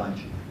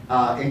challenge.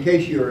 In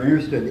case you're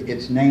interested,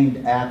 it's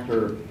named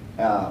after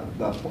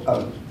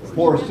the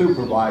forest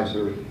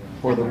supervisor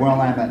for the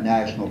Willamette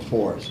National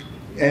Forest.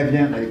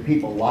 Evidently,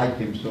 people liked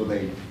him, so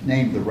they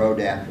named the road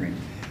after him.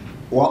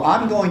 Well,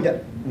 I'm going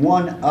to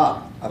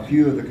one-up a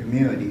few of the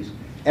communities.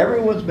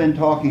 Everyone's been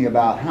talking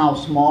about how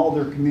small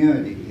their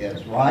community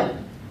is, right?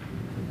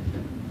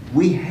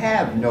 We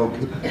have no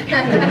community.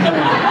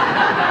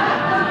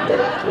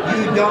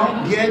 You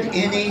don't get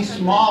any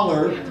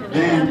smaller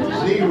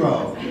than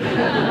 0.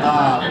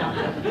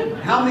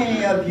 How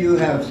many of you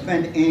have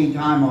spent any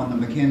time on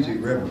the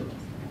McKenzie River?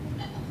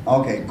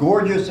 Okay,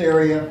 gorgeous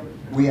area.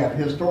 We have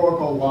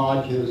historical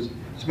lodges.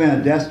 It's been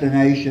a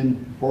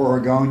destination for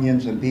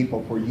Oregonians and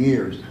people for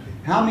years.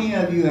 How many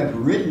of you have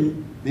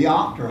ridden the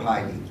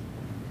Ochterheide?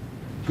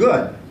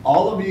 Good.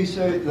 All of you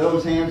say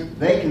those hands,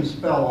 they can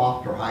spell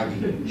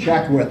Ochterheide.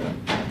 Check with them.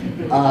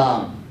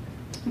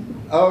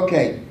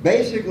 Okay,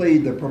 basically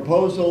the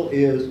proposal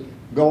is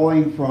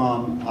going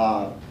from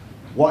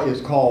what is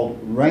called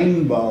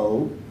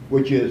Rainbow,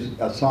 which is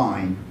a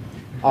sign,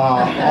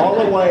 all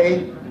the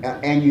way,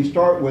 and you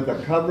start with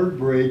a covered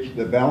bridge,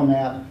 the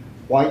Belknap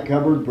white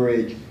covered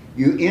bridge.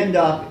 You end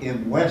up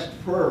in West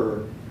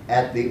Fur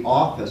at the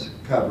office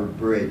covered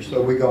bridge.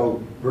 So we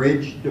go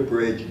bridge to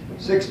bridge,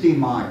 60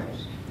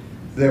 miles.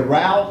 The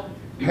route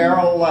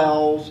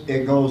parallels,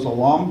 it goes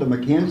along the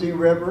McKenzie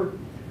River,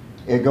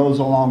 it goes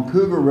along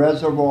Cougar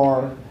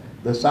Reservoir,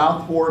 the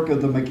South Fork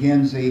of the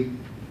McKenzie,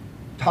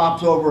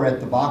 tops over at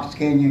the Box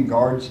Canyon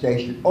Guard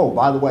Station. Oh,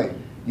 by the way,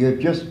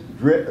 you've just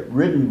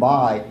ridden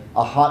by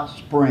a hot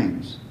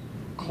springs.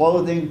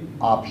 Clothing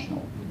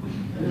optional.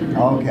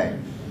 Okay.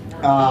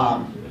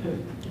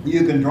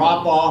 You can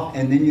drop off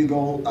and then you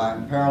go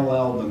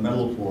parallel the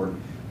Middle Fork.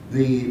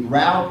 The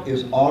route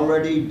is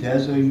already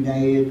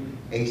designated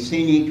a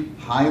scenic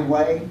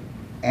highway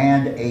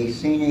and a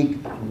scenic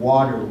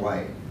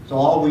waterway. So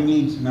all we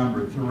need is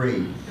number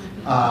 3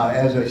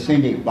 as a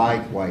scenic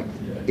bikeway.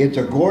 It's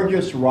a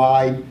gorgeous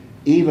ride.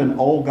 Even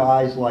old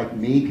guys like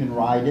me can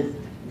ride it.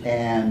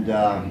 And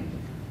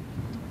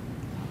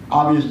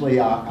obviously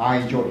I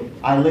enjoy it.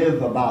 I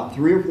live about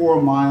 3 or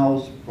 4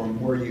 miles from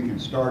where you can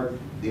start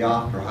the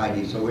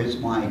Ochterheide, so it's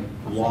my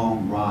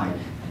long ride.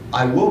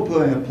 I will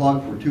put in a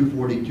plug for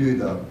 242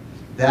 though.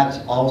 That's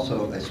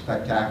also a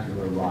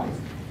spectacular ride.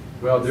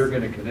 Well, they're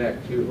going to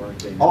connect too, aren't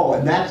they? Oh,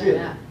 and that's it.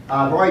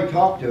 I've already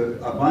talked to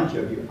a bunch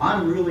of you.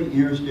 I'm really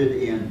interested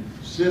in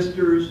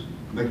Sisters,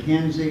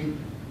 McKenzie,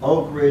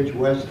 Oak Ridge,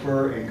 West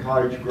Fur, and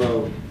Cottage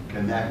Grove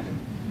connecting.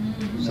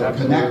 So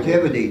Absolutely.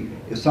 connectivity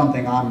is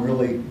something I'm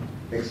really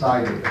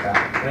excited about.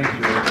 Thank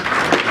you.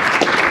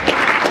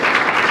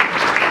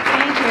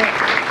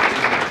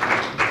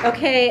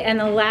 Okay, and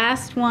the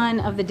last one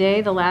of the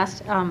day, the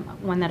last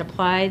one that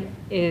applied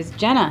is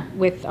Jenna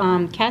with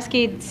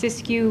Cascade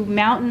Siskiyou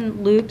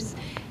Mountain Loops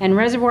and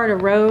Reservoir to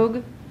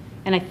Rogue,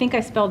 and I think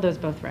I spelled those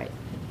both right.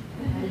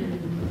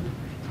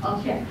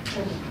 I'll check.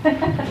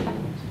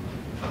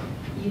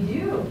 You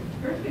do,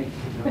 perfect.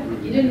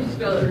 You didn't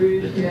spell it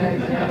Rouge, yeah,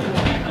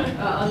 exactly.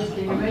 I'll just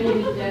say, my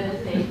name is Jenna,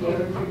 thank you. I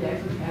work for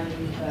Jackson County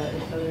in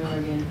Southern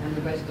Oregon. I'm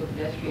the Bicycle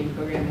Pedestrian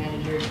Program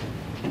Manager.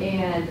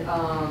 And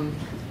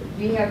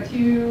we have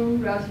 2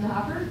 routes in the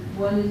hopper.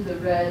 One is the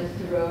Res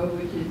to Rogue,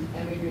 which is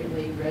Emigrant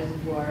Lake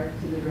Reservoir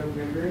to the Rogue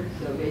River.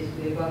 So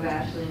basically above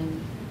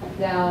Ashland,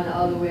 down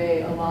all the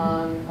way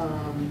along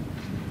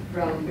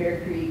from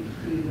Bear Creek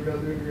to the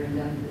Rogue River and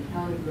down to the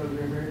town of Rogue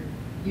River,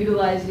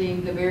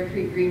 utilizing the Bear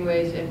Creek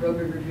Greenways and Rogue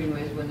River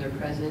Greenways when they're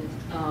present.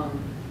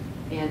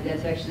 And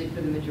that's actually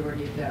for the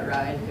majority of that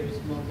ride. There's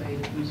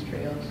multi-use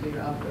trails, so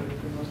you're off-road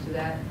for most of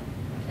that.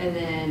 And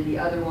then the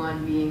other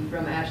one being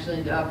from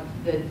Ashland up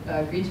the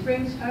Green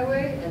Springs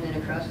Highway, and then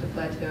across the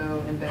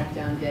plateau and back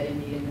down Dead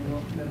Indian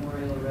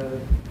Memorial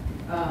Road.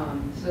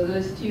 So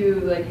those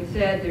 2, like I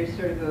said, there's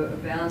sort of a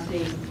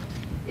balancing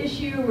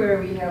issue where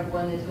we have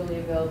one that's only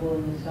available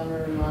in the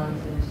summer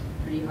months and it's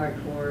pretty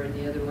hardcore, and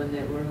the other one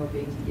that we're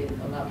hoping to get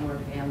a lot more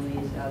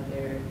families out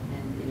there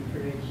and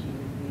encourage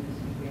even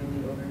some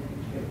family overnight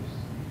trips.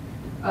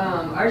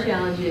 Our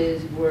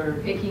challenges were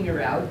picking a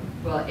route.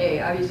 Well,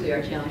 obviously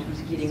our challenge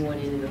was getting one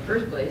in the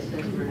first place,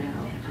 since we're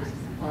now just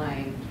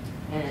applying.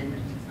 And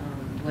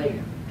like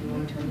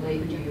long-term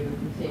Lakeview,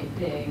 same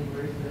thing.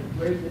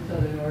 Where's the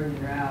Southern Oregon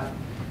route?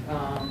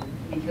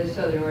 Because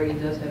Southern Oregon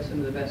does have some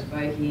of the best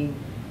biking,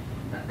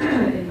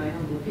 in my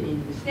humble opinion,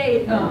 in the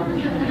state.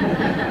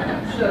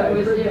 So it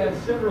was that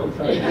several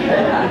times.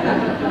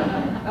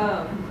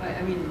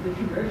 I mean, the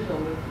commercial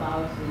with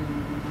Klaus and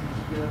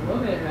the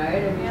woman,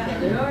 right? I mean,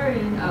 Southern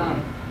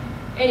Oregon.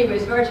 Anyway,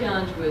 so our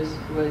challenge was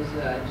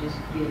just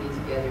getting it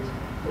together to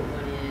put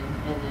one in,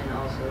 and then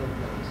also,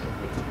 like I said,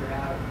 picking her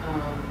out.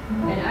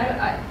 And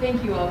I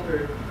thank you all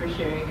for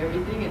sharing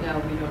everything, and now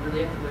we don't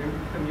really have to learn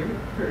from your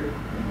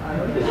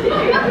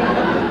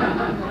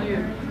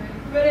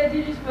But I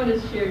do just want to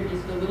share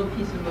just a little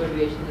piece of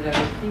motivation that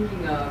I was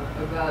thinking of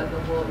about the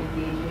whole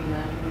engaging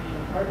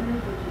non-traditional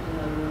partners, which is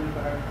another one of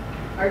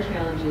our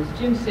challenges.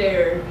 Jim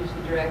Sayer, who's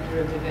the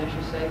director of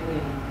Adventure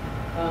Cycling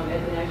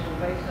at the National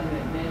Bike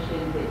Summit,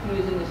 mentioned that he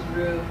was in this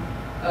room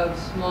of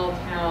small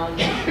town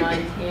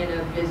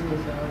Montana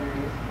business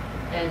owners.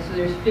 And so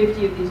there's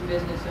 50 of these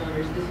business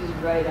owners. This is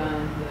right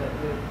on the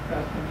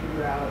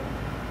cross-country route.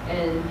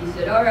 And he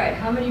said, all right,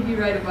 how many of you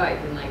ride a bike?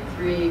 And like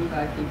 3,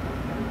 5 people.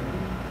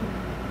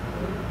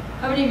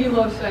 How many of you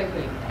love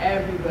cycling?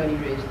 Everybody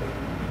raised their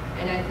hand.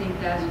 And I think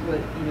that's what,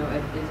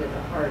 is at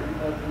the heart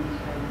of these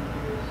kind of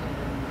groups and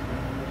these kind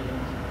of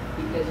missions.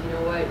 Because you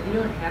know what? You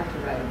don't have to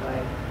ride a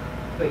bike,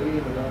 but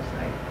you're going to love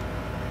cycling.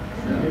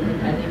 So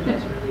I think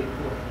that's really a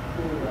cool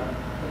thing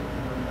to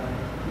know about it,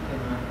 to keep in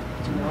mind.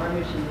 That's Our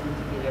mission isn't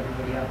to get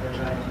everybody out there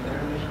riding, but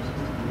our mission is to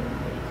get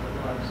everybody to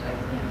love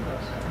cycling and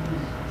love cycling.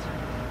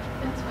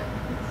 That's fine.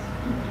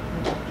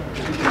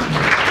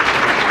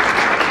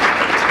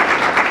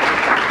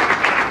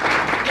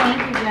 Thank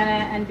you, Jenna,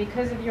 and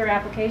because of your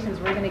applications,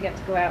 we're going to get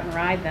to go out and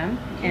ride them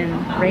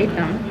and rate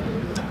them.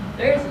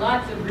 There's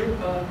lots of group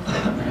of.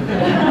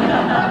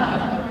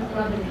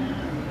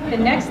 The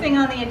next thing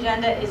on the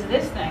agenda is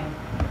this thing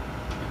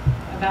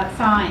about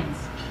signs.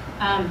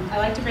 I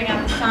like to bring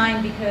out the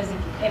sign because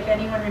if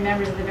anyone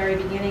remembers at the very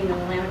beginning, the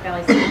Willamette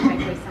Valley Scenic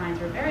Bikeway signs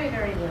were very,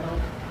 very little.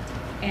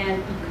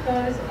 And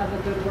because of the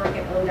good work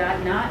at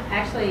ODOT, not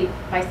actually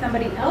by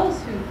somebody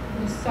else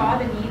who saw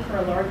the need for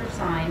a larger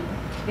sign,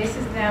 this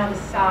is now the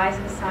size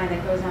of the sign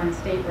that goes on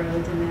state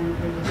roads, and then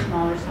there's a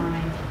smaller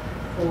sign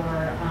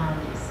for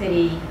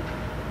city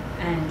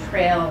and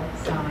trail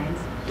signs.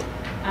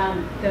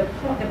 The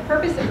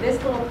purpose of this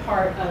little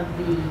part of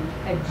the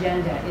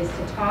agenda is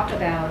to talk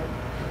about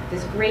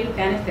this great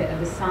benefit of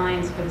the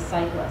signs for the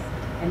cyclists,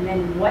 and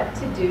then what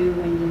to do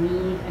when you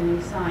need a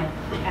new sign.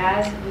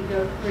 As we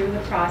go through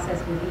the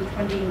process with each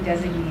one being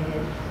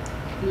designated,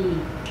 the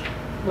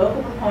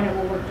local proponent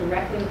will work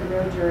directly with the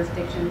road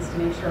jurisdictions to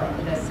make sure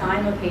the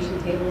sign location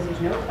tables,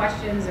 there's no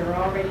questions, they're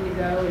all ready to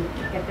go and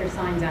get their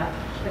signs up.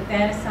 But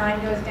then a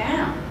sign goes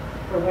down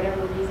for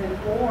whatever reason,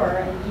 or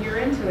a year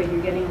into it,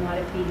 you're getting a lot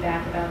of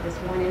feedback about this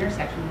one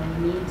intersection where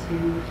you need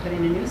to put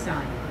in a new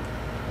sign.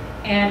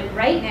 And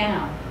right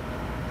now,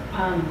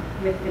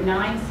 with the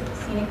 9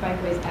 scenic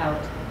bikeways out,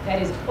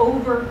 that is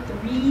over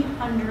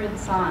 300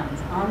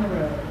 signs on the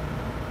road,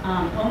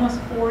 almost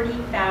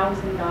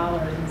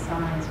 $40,000 in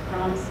signs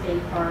from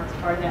state parks.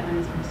 Part of that money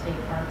is from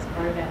state parks,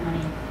 part of that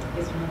money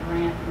is from a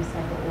grant from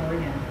Cycle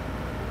Oregon.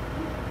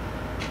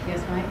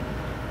 Yes, Mike?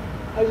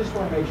 I just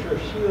want to make sure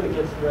Sheila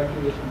gets the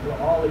recognition for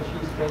all that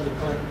she's spent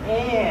upon,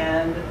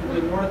 and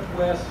the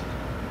Northwest,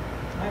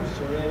 I'm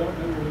sorry, I don't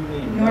know your new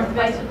name.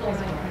 Northwest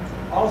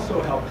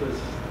also helped us.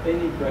 They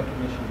need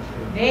recognition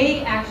too.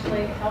 They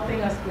actually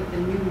helping us with the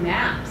new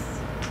maps,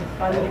 to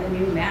fund the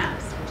new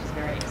maps, which is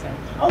very exciting.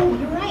 Oh,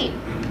 you're right.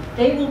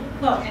 They will,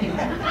 well,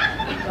 anyway.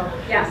 So,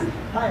 yes.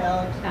 Hi,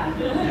 Alex.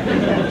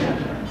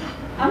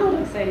 I'm a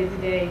little excited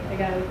today. I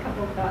got a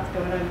couple of thoughts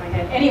going on in my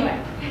head. Anyway,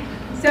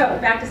 so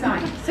back to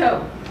signs.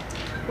 So,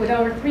 with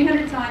over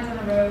 300 signs on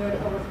the road,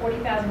 over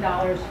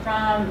 $40,000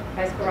 from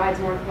Bicycle Rides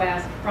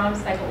Northwest, from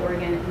Cycle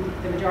Oregon, and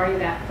the majority of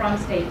that from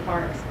state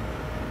parks.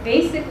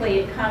 Basically,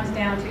 it comes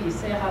down to, you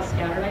see how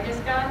scattered I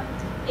just got?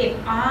 If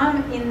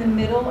I'm in the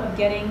middle of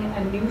getting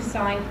a new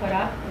sign put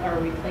up, or a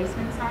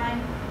replacement sign,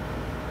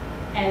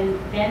 and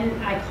then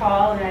I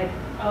call and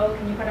oh,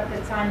 can you put up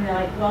that sign? And they're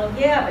like, well,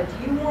 yeah, but do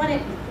you want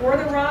it before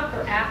the rock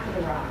or after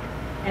the rock?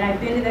 And I've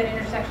been to that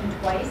intersection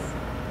twice.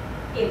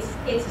 It's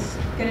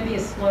going to be a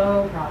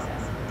slow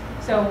process.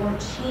 So we're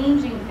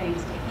changing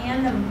things to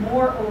hand them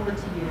more over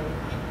to you.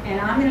 And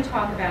I'm going to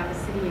talk about the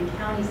city and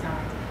county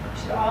signs.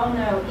 You should all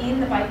know in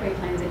the bikeway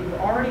plans that you've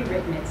already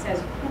written, it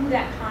says who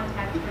that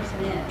contact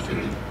person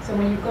is. So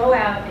when you go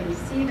out and you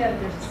see that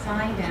there's a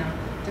sign down,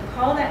 to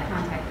call that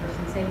contact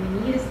person, say we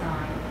need a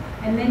sign,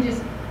 and then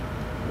just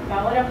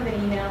follow it up with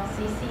an email,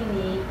 CC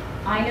me.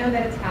 I know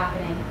that it's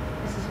happening.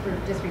 This is for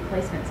just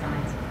replacement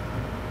signs.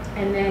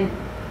 And then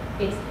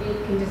it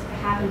can just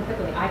happen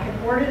quickly. I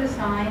can order the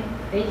sign,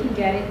 they can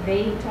get it,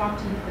 they talk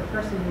to the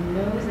person who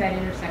knows that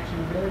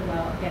intersection really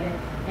well, get it,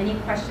 any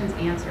questions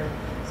answered.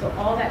 So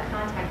all that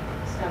contact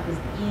stuff is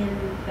in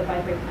the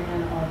bikeway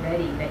plan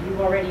already, that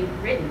you've already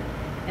written.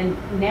 And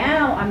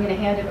now I'm going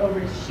to hand it over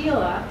to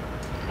Sheila.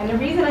 And the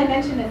reason I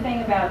mentioned the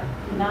thing about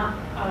not,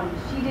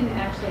 she didn't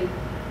actually,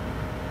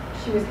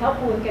 she was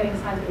helpful with getting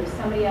signs, but it was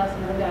somebody else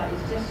in ODOT,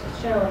 is just to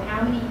show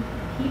how many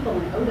people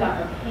in ODOT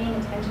are paying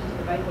attention to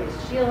the bikeways.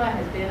 Sheila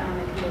has been on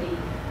the committee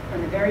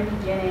from the very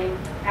beginning.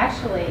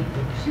 Actually,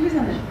 she was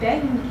on the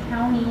Benton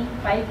County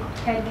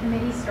Bikehead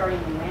Committee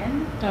starting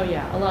when? Oh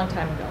yeah, a long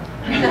time ago.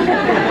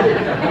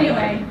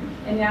 Anyway,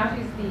 and now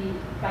she's the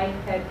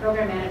Bikehead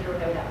Program Manager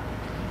with ODOT.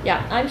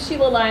 Yeah, I'm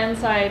Sheila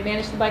Lyons. I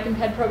manage the Bike and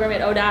Ped program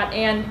at ODOT,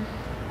 and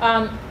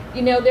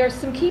you know, there's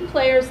some key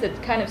players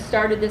that kind of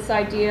started this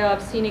idea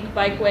of scenic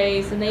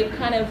bikeways, and they've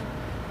kind of,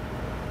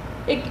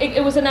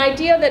 it was an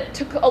idea that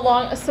took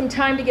some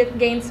time to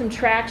gain some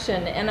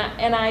traction,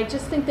 and I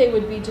just think they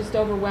would be just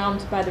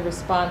overwhelmed by the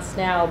response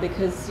now,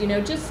 because, you know,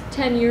 just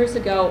 10 years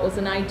ago it was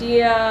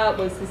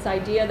this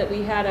idea that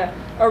we had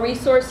a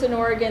resource in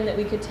Oregon that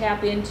we could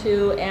tap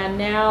into, and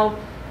now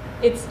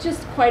it's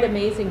just quite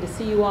amazing to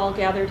see you all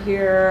gathered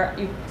here.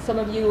 Some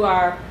of you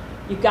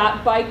you've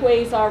got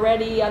bikeways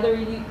already, other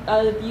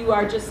of you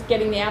are just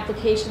getting the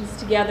applications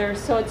together,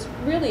 so it's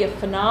really a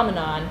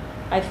phenomenon,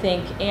 I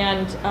think,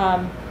 and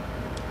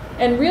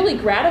really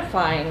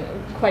gratifying,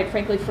 quite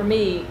frankly, for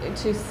me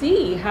to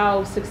see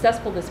how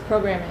successful this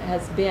program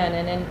has been,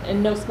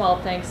 and no small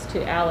thanks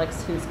to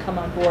Alex, who's come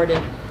on board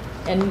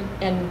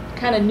and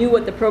kind of knew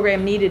what the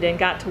program needed and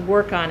got to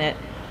work on it.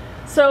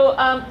 So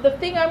the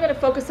thing I'm going to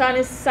focus on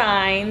is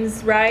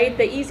signs, right?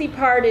 The easy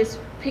part is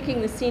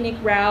picking the scenic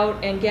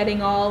route and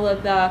getting all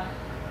of the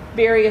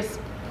various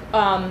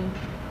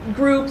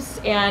groups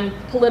and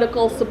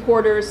political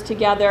supporters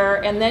together,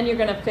 and then you're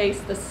going to face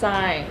the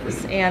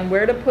signs and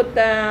where to put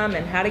them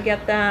and how to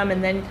get them,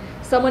 and then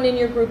someone in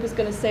your group is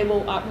going to say, well,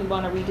 we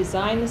want to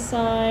redesign the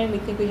sign, we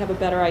think we have a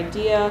better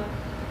idea.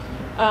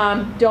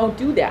 Don't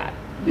do that,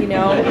 you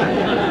know.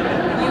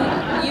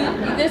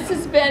 This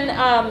has been,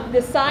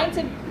 the signs,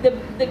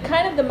 the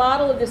kind of the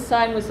model of this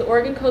sign was the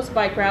Oregon Coast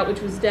Bike Route,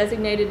 which was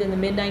designated in the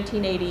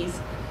mid-1980s.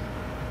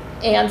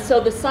 And so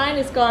the sign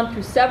has gone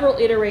through several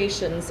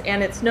iterations,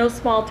 and it's no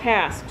small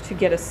task to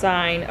get a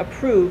sign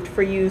approved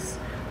for use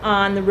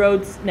on the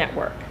roads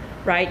network,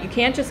 right? You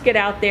can't just get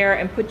out there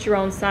and put your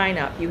own sign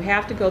up. You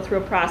have to go through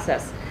a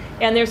process.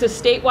 And there's a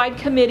statewide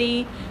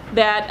committee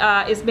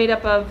that is made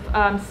up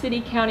of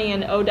city, county,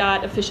 and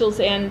ODOT officials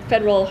and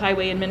Federal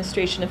Highway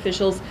Administration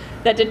officials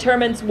that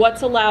determines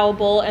what's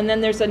allowable. And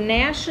then there's a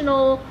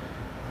national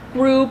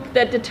group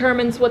that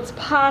determines what's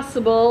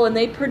possible, and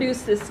they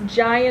produce this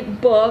giant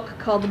book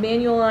called the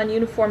Manual on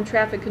Uniform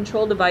Traffic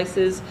Control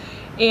Devices,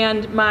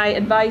 and my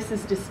advice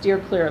is to steer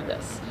clear of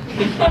this.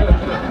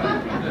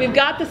 We've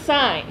got the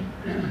sign.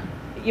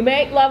 You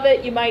might love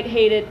it, you might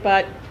hate it,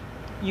 but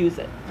use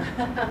it.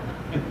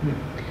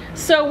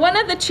 So one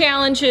of the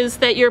challenges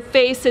that you're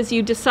faced as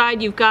you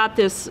decide you've got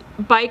this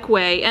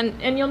bikeway,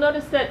 and you'll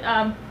notice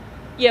that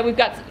yeah, we've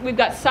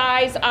got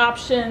size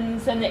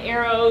options and the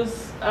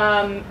arrows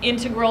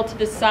integral to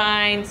the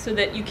sign so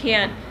that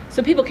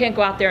so people can't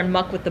go out there and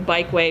muck with the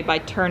bikeway by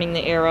turning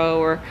the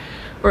arrow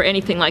or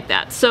anything like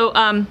that. So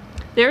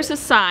there's a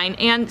sign,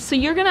 and so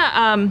you're gonna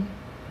I'm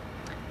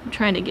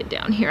trying to get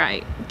down here.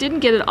 I didn't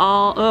get it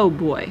all. Oh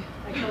boy.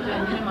 I told you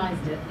I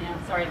minimized it.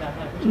 Yeah, sorry about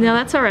that. No,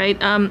 that's all right.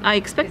 I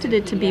expected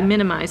it to be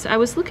minimized. I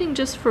was looking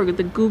just for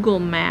the Google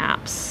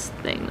Maps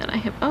thing that I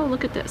have. Oh,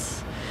 look at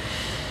this.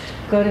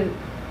 Go to,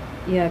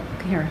 yeah,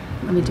 here,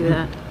 let me do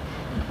that.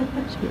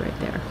 Should be right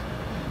there.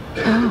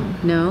 Oh,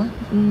 no?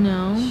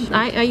 No,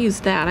 I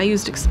used that. I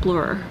used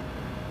Explorer.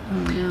 Oh,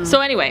 no.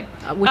 So anyway,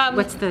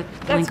 what's the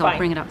link? I'll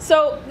bring it up.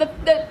 So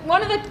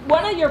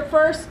one of your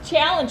first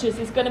challenges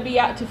is going to be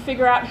to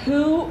figure out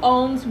who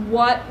owns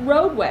what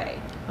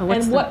roadway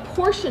and what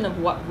portion of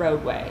what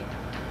roadway.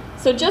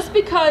 So just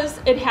because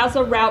it has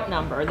a route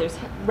number, there's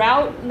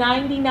Route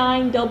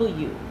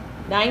 99W,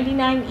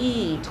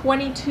 99E,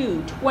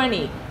 22,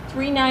 20,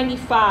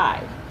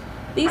 395.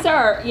 These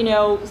are, you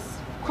know,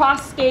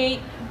 cross-state,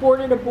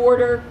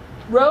 border-to-border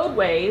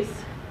roadways,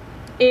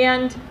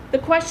 and the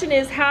question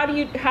is, who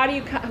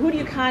do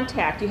you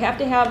contact? You have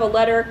to have a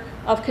letter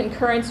of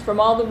concurrence from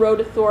all the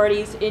road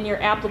authorities in your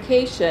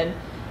application,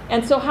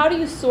 and so how do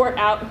you sort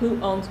out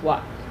who owns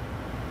what?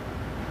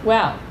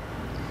 Well,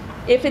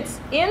 if it's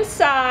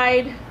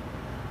inside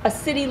a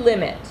city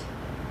limit,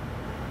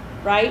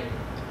 right?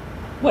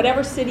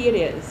 Whatever city it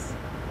is,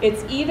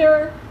 it's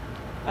either,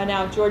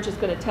 now George is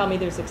going to tell me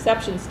there's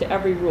exceptions to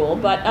every rule,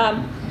 but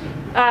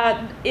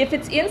if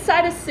it's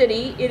inside a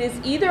city, it is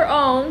either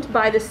owned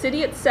by the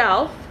city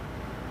itself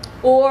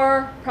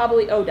or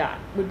probably ODOT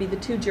would be the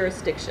two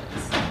jurisdictions.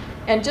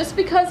 And just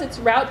because it's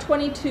Route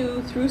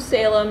 22 through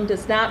Salem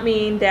does not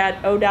mean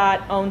that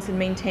ODOT owns and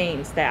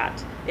maintains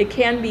that. It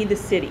can be the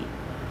city.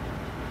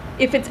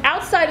 If it's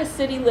outside a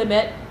city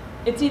limit,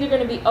 it's either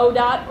going to be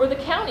ODOT or the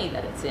county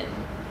that it's in.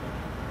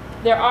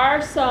 There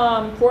are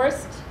some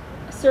Forest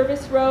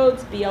Service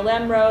roads,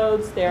 BLM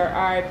roads, there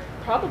are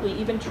probably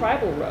even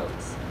tribal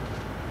roads.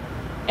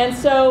 And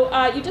so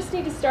you just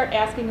need to start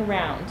asking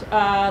around.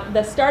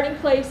 The starting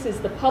place is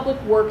the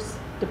Public Works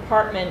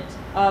Department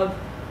of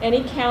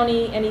any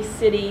county, any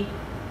city,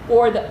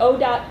 or the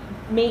ODOT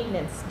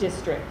Maintenance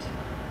District,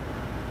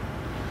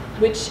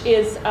 which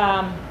is,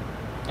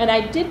 and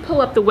I did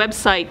pull up the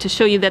website to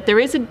show you that there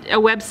is a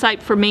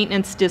website for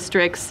maintenance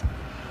districts,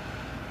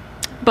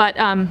 but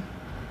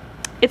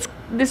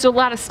there's a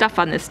lot of stuff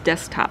on this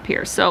desktop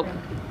here, so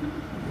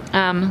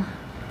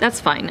that's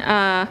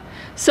fine.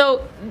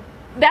 So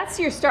that's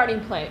your starting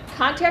point.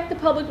 Contact the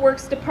Public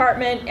Works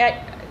Department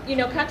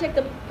contact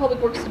the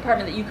Public Works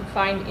Department that you can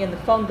find in the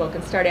phone book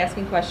and start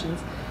asking questions,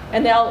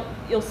 and they'll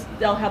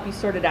help you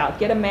sort it out.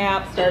 Get a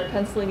map, start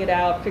penciling it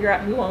out, figure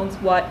out who owns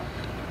what.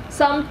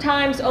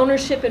 Sometimes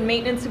ownership and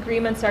maintenance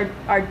agreements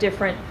are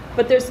different,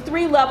 but there's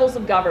 3 levels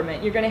of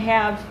government. You're going to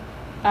have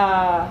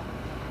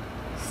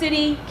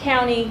city,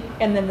 county,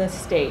 and then the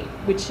state,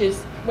 which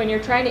is when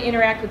you're trying to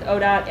interact with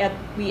ODOT,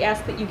 we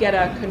ask that you get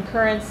a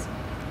concurrence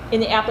in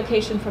the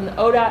application from the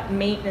ODOT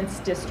Maintenance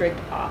District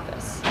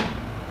Office.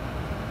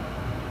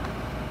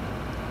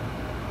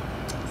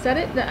 Is that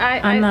it?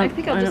 I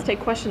think I'll just take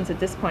questions at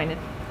this point. If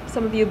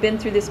some of you have been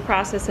through this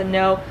process and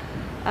know,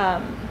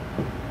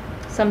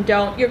 some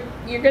don't.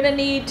 You're going to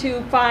need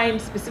to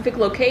find specific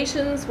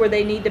locations where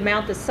they need to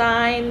mount the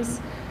signs.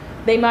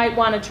 They might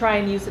want to try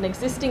and use an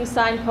existing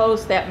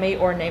signpost that may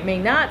or may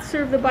not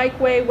serve the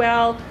bikeway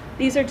well.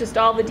 These are just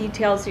all the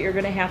details that you're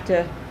going to have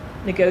to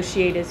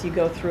negotiate as you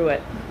go through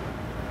it.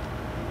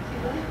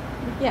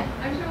 Yeah.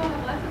 I'm sure we'll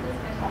have lots of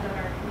discussions in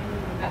our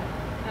community, but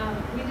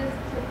we just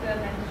took the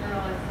next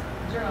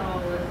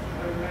journalist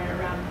right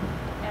around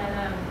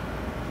and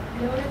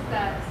noticed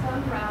that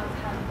some routes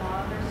have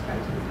log commerce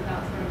mentions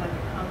about sort of like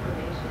a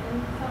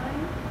confirmation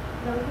sign.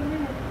 And I was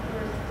wondering if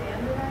we're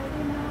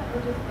standardizing that or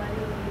just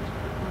letting each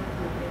proponent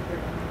group make their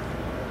own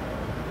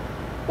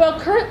sign. Well,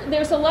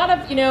 there's a lot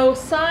of,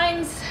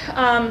 signs.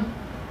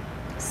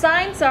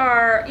 Signs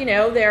are,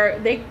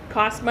 they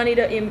cost money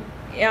to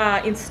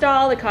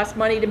install, they cost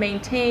money to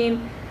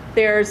maintain.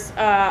 There's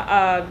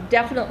a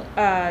definite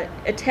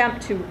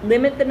attempt to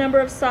limit the number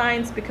of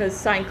signs because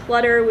sign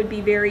clutter would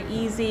be very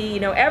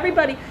easy.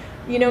 Everybody,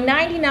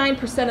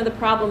 99% of the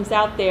problems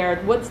out there,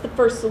 what's the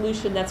first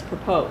solution that's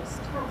proposed?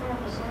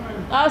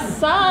 A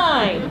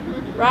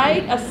sign,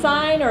 right? A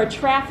sign or a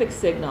traffic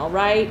signal,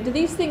 right? Do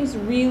these things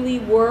really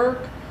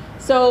work?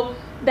 So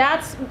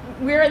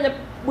we're in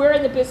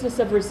the business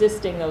of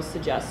resisting those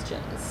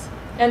suggestions.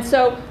 And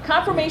so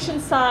confirmation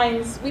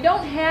signs, we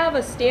don't have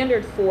a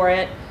standard for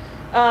it.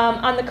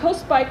 On the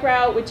Coast Bike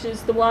Route, which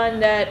is the one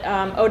that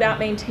ODOT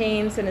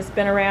maintains and has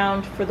been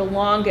around for the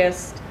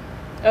longest,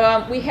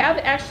 we have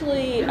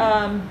actually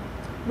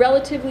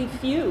relatively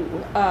few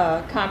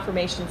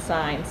confirmation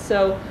signs.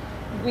 So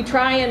we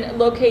try and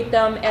locate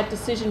them at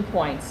decision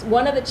points.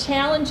 One of the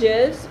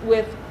challenges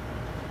with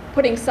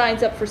putting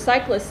signs up for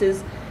cyclists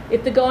is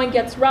if the going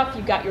gets rough,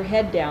 you've got your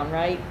head down,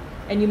 right?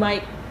 And you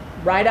might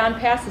ride on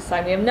past the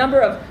sign. We have a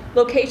number of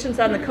locations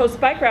on the Coast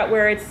Bike Route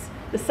where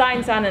the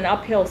sign's on an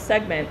uphill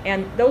segment,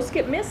 and those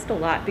get missed a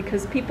lot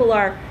because people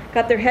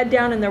got their head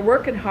down and they're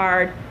working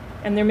hard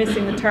and they're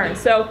missing the turn.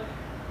 So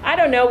I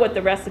don't know what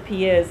the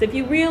recipe is. If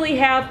you really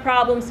have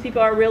problems,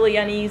 people are really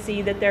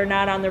uneasy that they're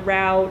not on the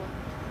route,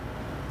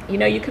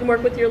 you can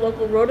work with your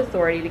local road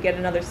authority to get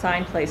another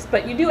sign placed.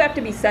 But you do have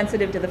to be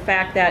sensitive to the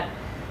fact that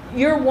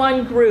you're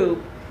one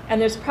group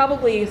and there's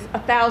probably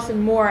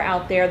 1,000 more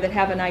out there that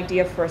have an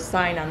idea for a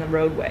sign on the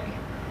roadway.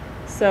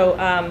 So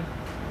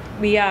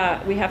we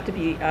have to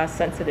be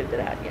sensitive to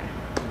that, yeah.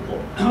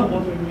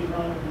 One thing we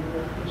found when we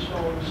were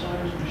installing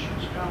signs in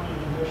Deschutes County,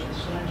 in which the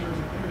signs are at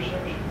the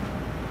intersection,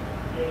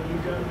 and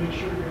you've got to make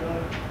sure you're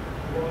not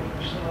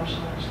blocking stop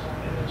signs,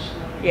 and it's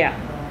Yeah.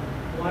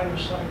 Line of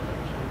sight, things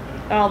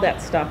like that. All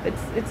that stuff.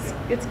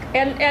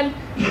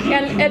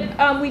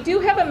 And we do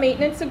have a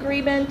maintenance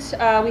agreement.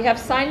 We have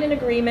signed an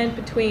agreement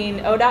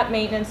between ODOT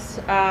maintenance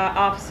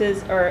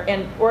offices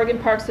and Oregon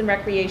Parks and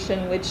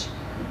Recreation, which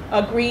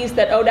agrees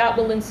that ODOT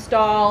will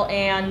install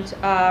and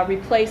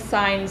replace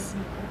signs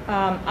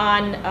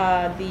on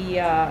the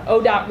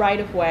ODOT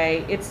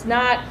right-of-way. It's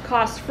not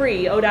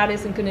cost-free. ODOT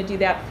isn't going to do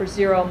that for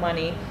zero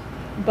money,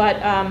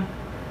 but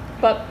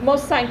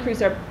most sign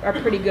crews are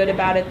pretty good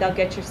about it. They'll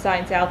get your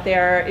signs out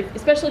there,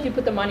 especially if you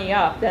put the money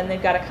up. Then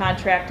they've got a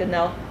contract and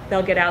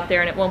they'll get out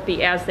there, and it won't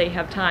be as they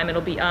have time.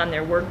 It'll be on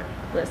their work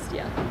list.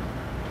 Yeah.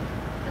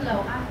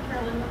 Hello, I'm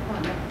Carolyn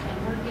McCormick,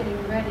 and we're getting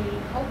ready,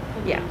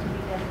 hopefully, to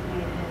be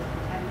designated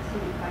as the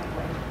Scenic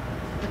Bikeway,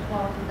 the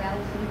 12th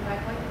Valley Scenic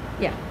Bikeway.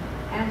 Yeah.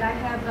 And I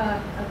have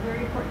a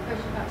very important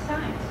question about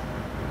signs.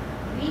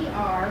 We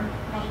are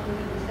probably going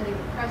to be setting a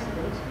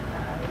precedent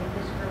with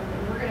this group,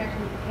 and we're going to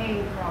actually be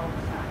paying for all the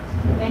signs.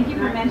 Thank you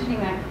for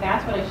mentioning that.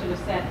 That's what I should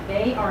have said.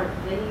 The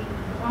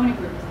proponent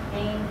group is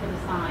paying for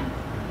the signs.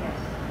 Yes.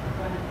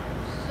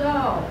 So,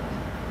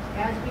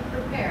 as we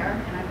prepare,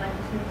 and I'd like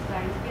to see the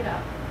signs get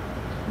up,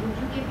 would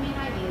you give me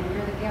an idea, and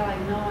you're the gal I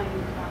know I'm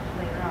going to talk to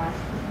later on,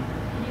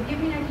 can you give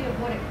me an idea of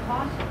what it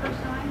costs per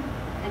sign,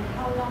 and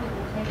how long it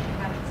will take to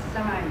have the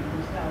sign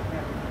themselves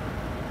ready?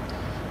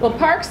 Well,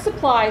 Parks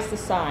supplies the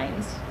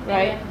signs,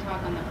 right? I can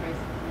talk on the price.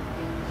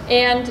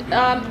 And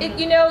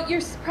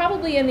you're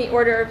probably in the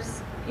order of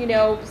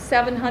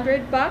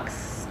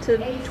 $700 to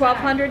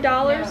 $1,200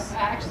 No,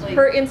 actually,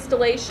 per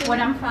installation. What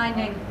I'm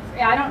finding,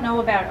 I don't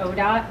know about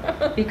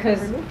ODOT because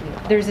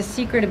there's a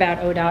secret about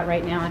ODOT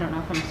right now. I don't know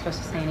if I'm supposed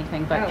to say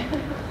anything, but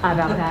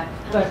about that.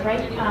 But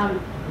a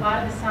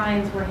lot of the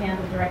signs were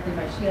handled directly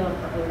by Sheila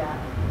for ODOT.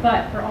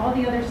 But for all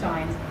the other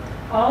signs,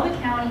 all the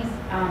counties,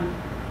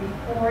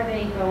 before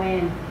they go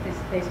in,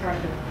 they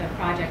start the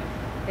project,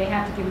 they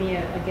have to give me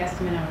a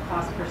guesstimate on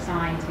cost per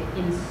sign to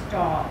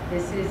install.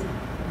 This is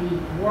the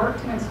work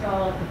to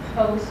install the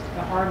post,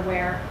 the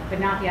hardware, but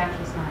not the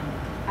actual sign.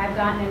 I've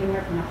gotten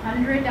anywhere from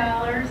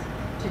 $100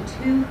 to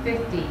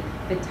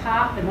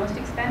 $250. The most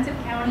expensive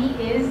county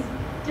is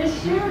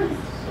Deschutes.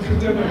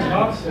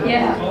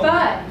 Yeah,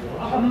 but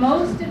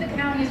most of the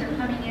counties are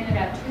coming in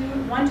about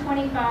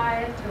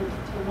 $125 to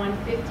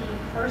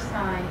 $150 per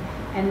sign,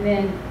 and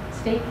then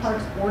State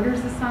Parks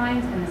orders the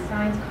signs, and the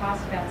signs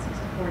cost about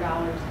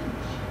 $64 each.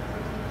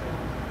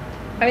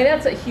 I mean,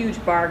 that's a huge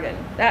bargain.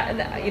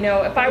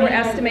 If I were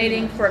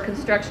estimating for a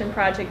construction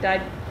project,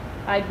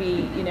 I'd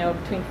be,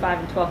 between $500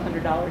 and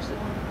 $1,200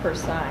 per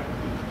sign.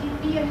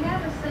 Do you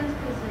have a sense,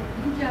 because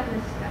you've done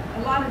this, a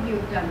lot of you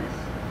have done this,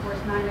 of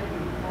course, 9 of you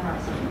before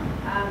us.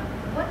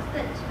 What's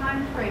the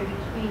time frame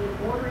between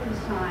ordering the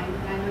sign,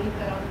 and I know you've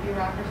got all the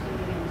bureaucracy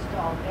getting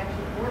installed, but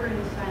actually ordering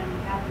the sign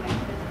and having that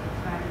physical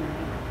sign in the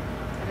hand?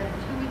 Are there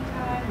 2-week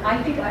time?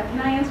 I think, can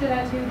I answer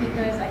that too?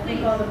 Because I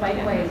think all the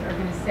bikeways are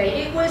gonna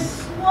say, it was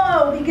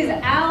slow because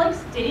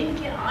Alex didn't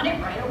get on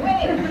it right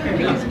away.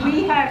 Because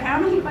we have how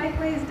many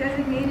bikeways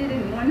designated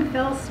in one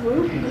fell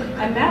swoop?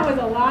 And that was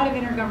a lot of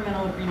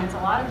intergovernmental agreements, a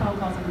lot of phone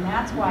calls, and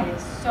that's why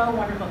it's so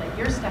wonderful that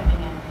you're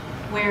stepping in,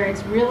 where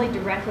it's really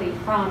directly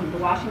from the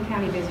Washington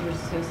County Visitors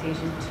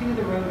Association to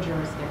the road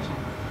jurisdiction.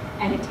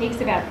 And it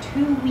takes about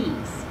 2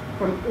 weeks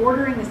from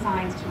ordering the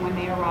signs to when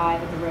they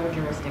arrive at the road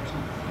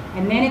jurisdiction.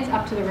 And then it's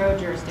up to the road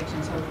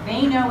jurisdiction. So if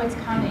they know it's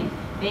coming,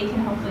 they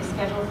can hopefully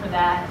schedule for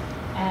that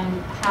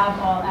and have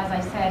all, as I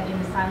said, in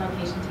the sign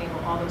location table,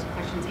 all those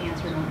questions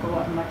answered and go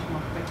up much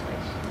more quickly.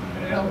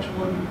 And Alex,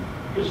 when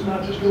it's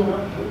not just going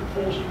up to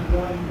poles and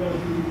line, you go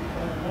through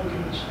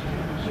locates.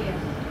 So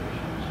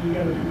you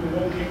got to do the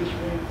locates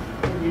for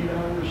 48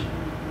 hours.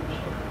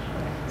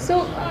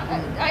 So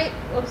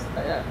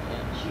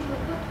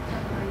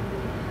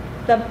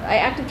the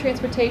active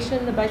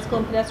transportation, the bicycle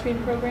and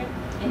pedestrian program?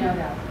 In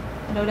ODOT.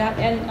 ODOT,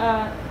 and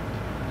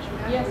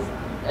yes,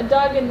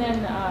 Doug, and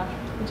then the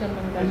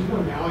gentleman. I just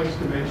want Alex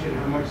to mention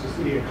how much the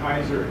city of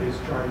Kaiser is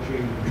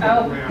charging the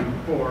program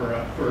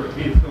for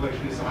the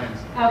installation of signs.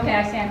 Okay,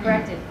 I stand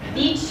corrected.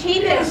 The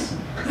cheapest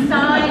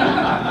sign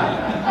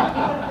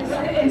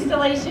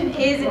installation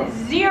is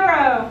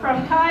 $0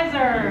 from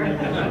Kaiser.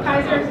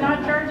 Kaiser is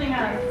not charging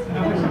us.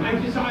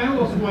 I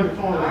almost want to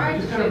follow up.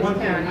 Just kind of one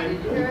thing. I'm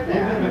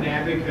an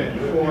advocate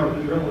for,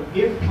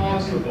 if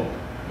possible,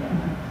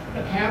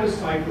 have a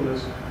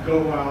cyclist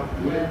go out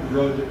with the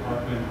road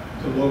department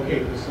to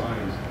locate the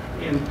signs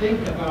and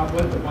think about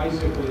what the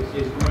bicyclist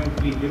is going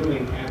to be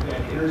doing at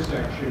that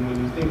intersection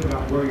when you think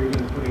about where you're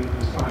going to put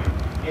the sign.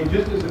 And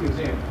just as an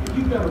example, if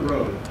you've got a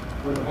road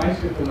where the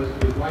bicyclist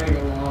is riding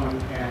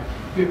along at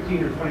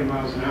 15 or 20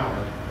 miles an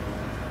hour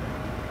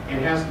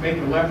and has to make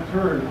a left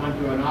turn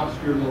onto an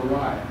obscure little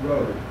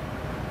road,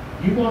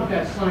 you want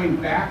that sign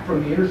back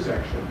from the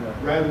intersection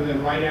rather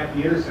than right at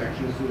the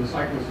intersection so the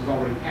cyclist has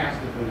already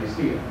passed it when they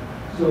see it.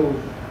 So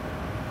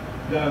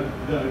the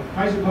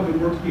Kaiser Public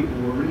Works people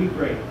were really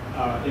great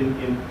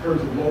in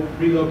terms of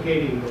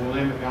relocating the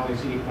Willamette Valley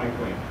Scenic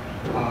Bikeway.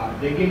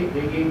 They gave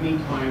me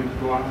time to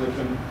go out with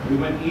them. We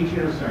went to each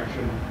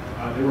intersection.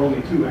 There were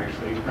only 2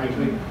 actually,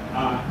 frankly,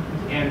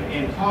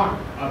 and talk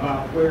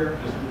about where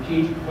a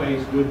strategic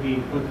place would be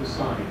to put the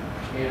sign.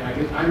 And I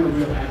guess I'm a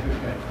real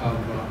advocate of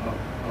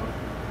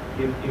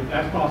if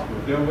that's possible,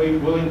 if they're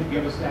willing to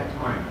give us that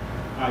time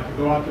to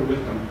go out there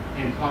with them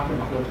and talk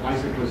about what the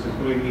bicyclist is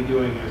going to be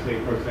doing as they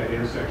approach that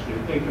intersection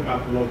and think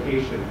about the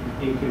location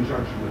in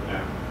conjunction with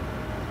that.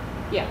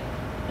 Yeah.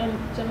 And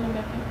gentleman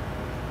back there?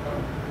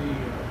 The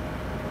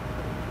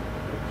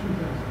 2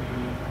 things.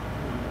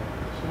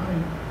 The sign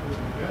was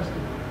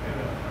invested at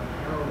an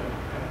arrow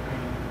at a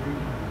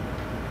region.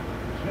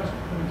 It just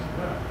points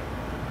left.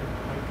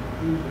 I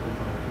confuse it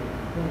about it.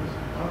 It points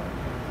up.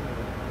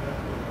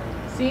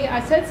 See,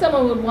 I said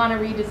someone would want to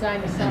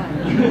redesign the sign.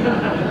 Do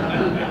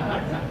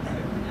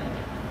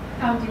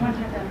you want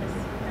to talk about this?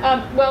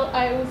 Well,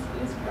 is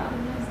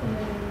Robin this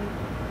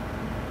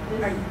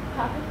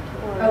topic?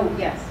 Or? Oh,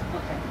 yes,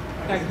 okay.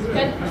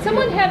 And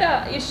someone had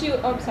a issue,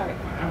 oh, sorry. I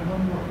have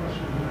one more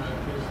question.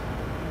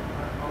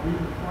 Are we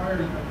required,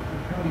 the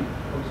county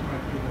folks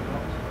might be able to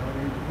help us, but are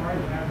we required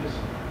to have this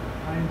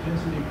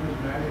high-intensity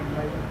prismatic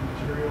type of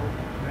material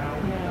now?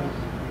 No, I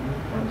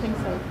don't think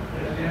so.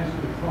 It adds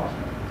to the cost.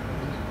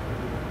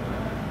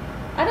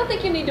 I don't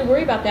think you need to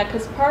worry about that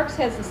because Parks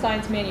has the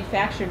signs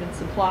manufactured and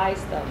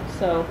supplies them,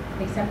 so.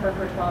 Except for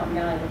Tualatin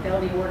Valley, but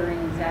they'll be ordering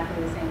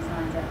exactly the same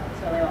signs out,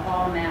 so they'll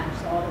all match,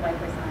 so all the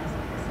bikeway signs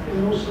look the same. And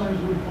those signs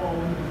would fall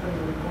into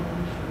federal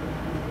requirements for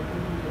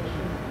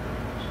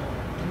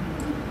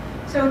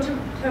So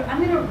I'm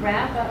going to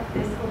wrap up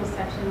this little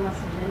section unless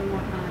there's any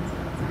more comments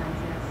about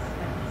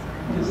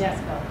signs. Yes,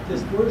 Bill.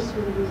 Does Forest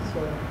Service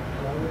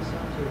allow those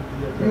signs or do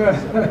you have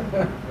to?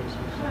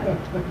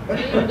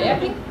 I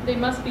think they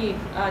must be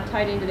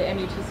tied into the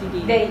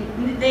MUTCD.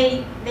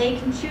 They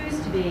can choose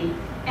to be,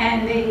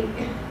 and they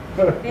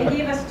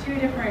gave us 2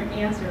 different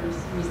answers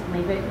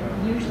recently, but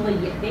usually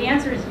the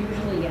answer is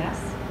usually yes.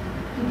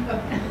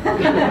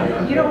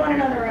 You don't want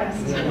another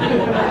arrest.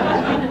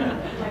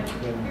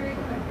 Very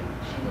quick,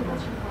 Sheila,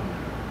 what's your phone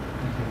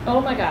number?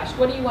 Oh my gosh,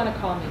 what do you want to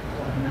call me for?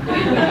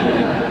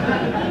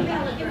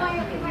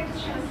 If I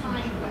just have a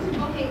sign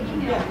question, okay,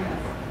 email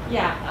address.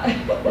 Yeah.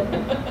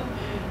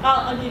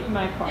 I'll give you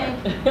my card.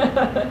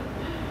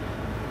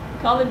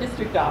 Call the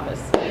district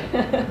office.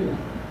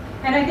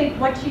 And I think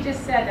what she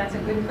just said, that's a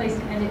good place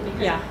to end it,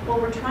 because what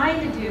we're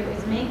trying to do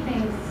is make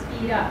things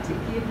speed up to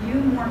give you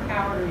more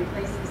power to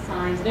replace the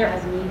signs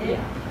as needed.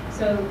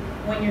 So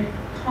when you're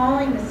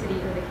calling the city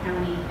or the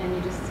county and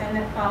you just send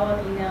that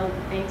follow-up email,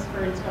 thanks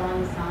for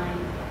installing the sign,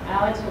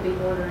 Alex will be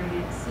ordering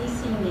it,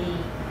 CC me,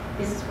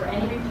 this is for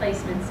any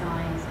replacement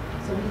signs,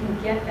 so we can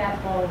get that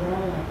ball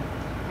rolling.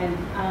 And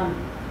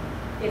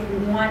if we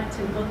want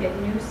to look at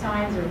new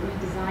signs or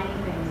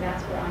redesigning things,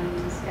 that's where I need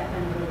to step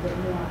in a little bit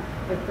more.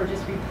 But for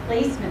just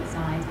replacement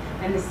signs,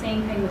 and the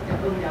same thing with the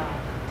ODOT,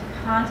 to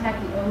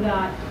contact the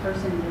ODOT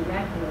person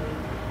directly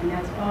and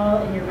that's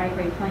all in your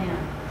Bikeway plan.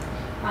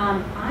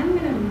 I'm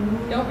going to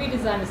move... Don't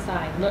redesign the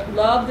sign.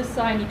 Love the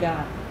sign you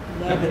got.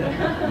 Love it.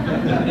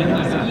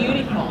 It's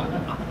beautiful.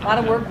 A lot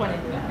of work went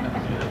into that.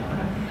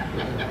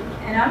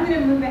 And I'm going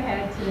to move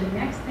ahead to the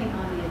next thing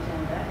on the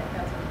agenda, if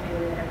that's okay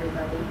with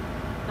everybody,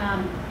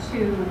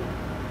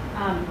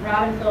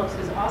 Robin Phillips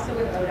is also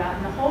with ODOT,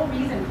 and the whole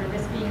reason for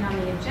this being on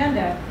the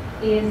agenda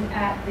is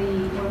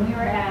when we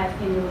were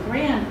in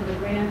LeGrand for the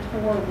Grand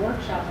Tour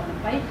workshop on the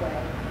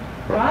Bikeway,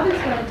 Robin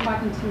started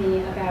talking to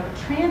me about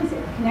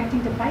transit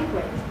connecting to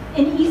bikeways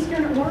in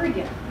Eastern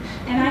Oregon.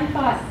 And I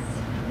thought,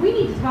 we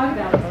need to talk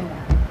about this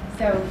more.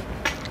 So,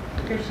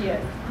 here she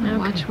is. Now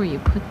watch where you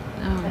put,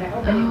 But I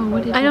hope I didn't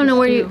close I don't know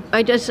where you,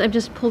 I've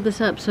just pulled this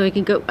up so I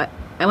can go,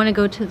 I want to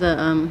go to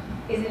the,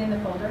 Is it in the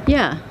folder?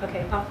 Yeah.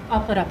 Okay,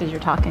 I'll put up as you're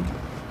talking.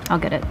 I'll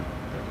get it.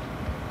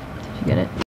 Did you get it?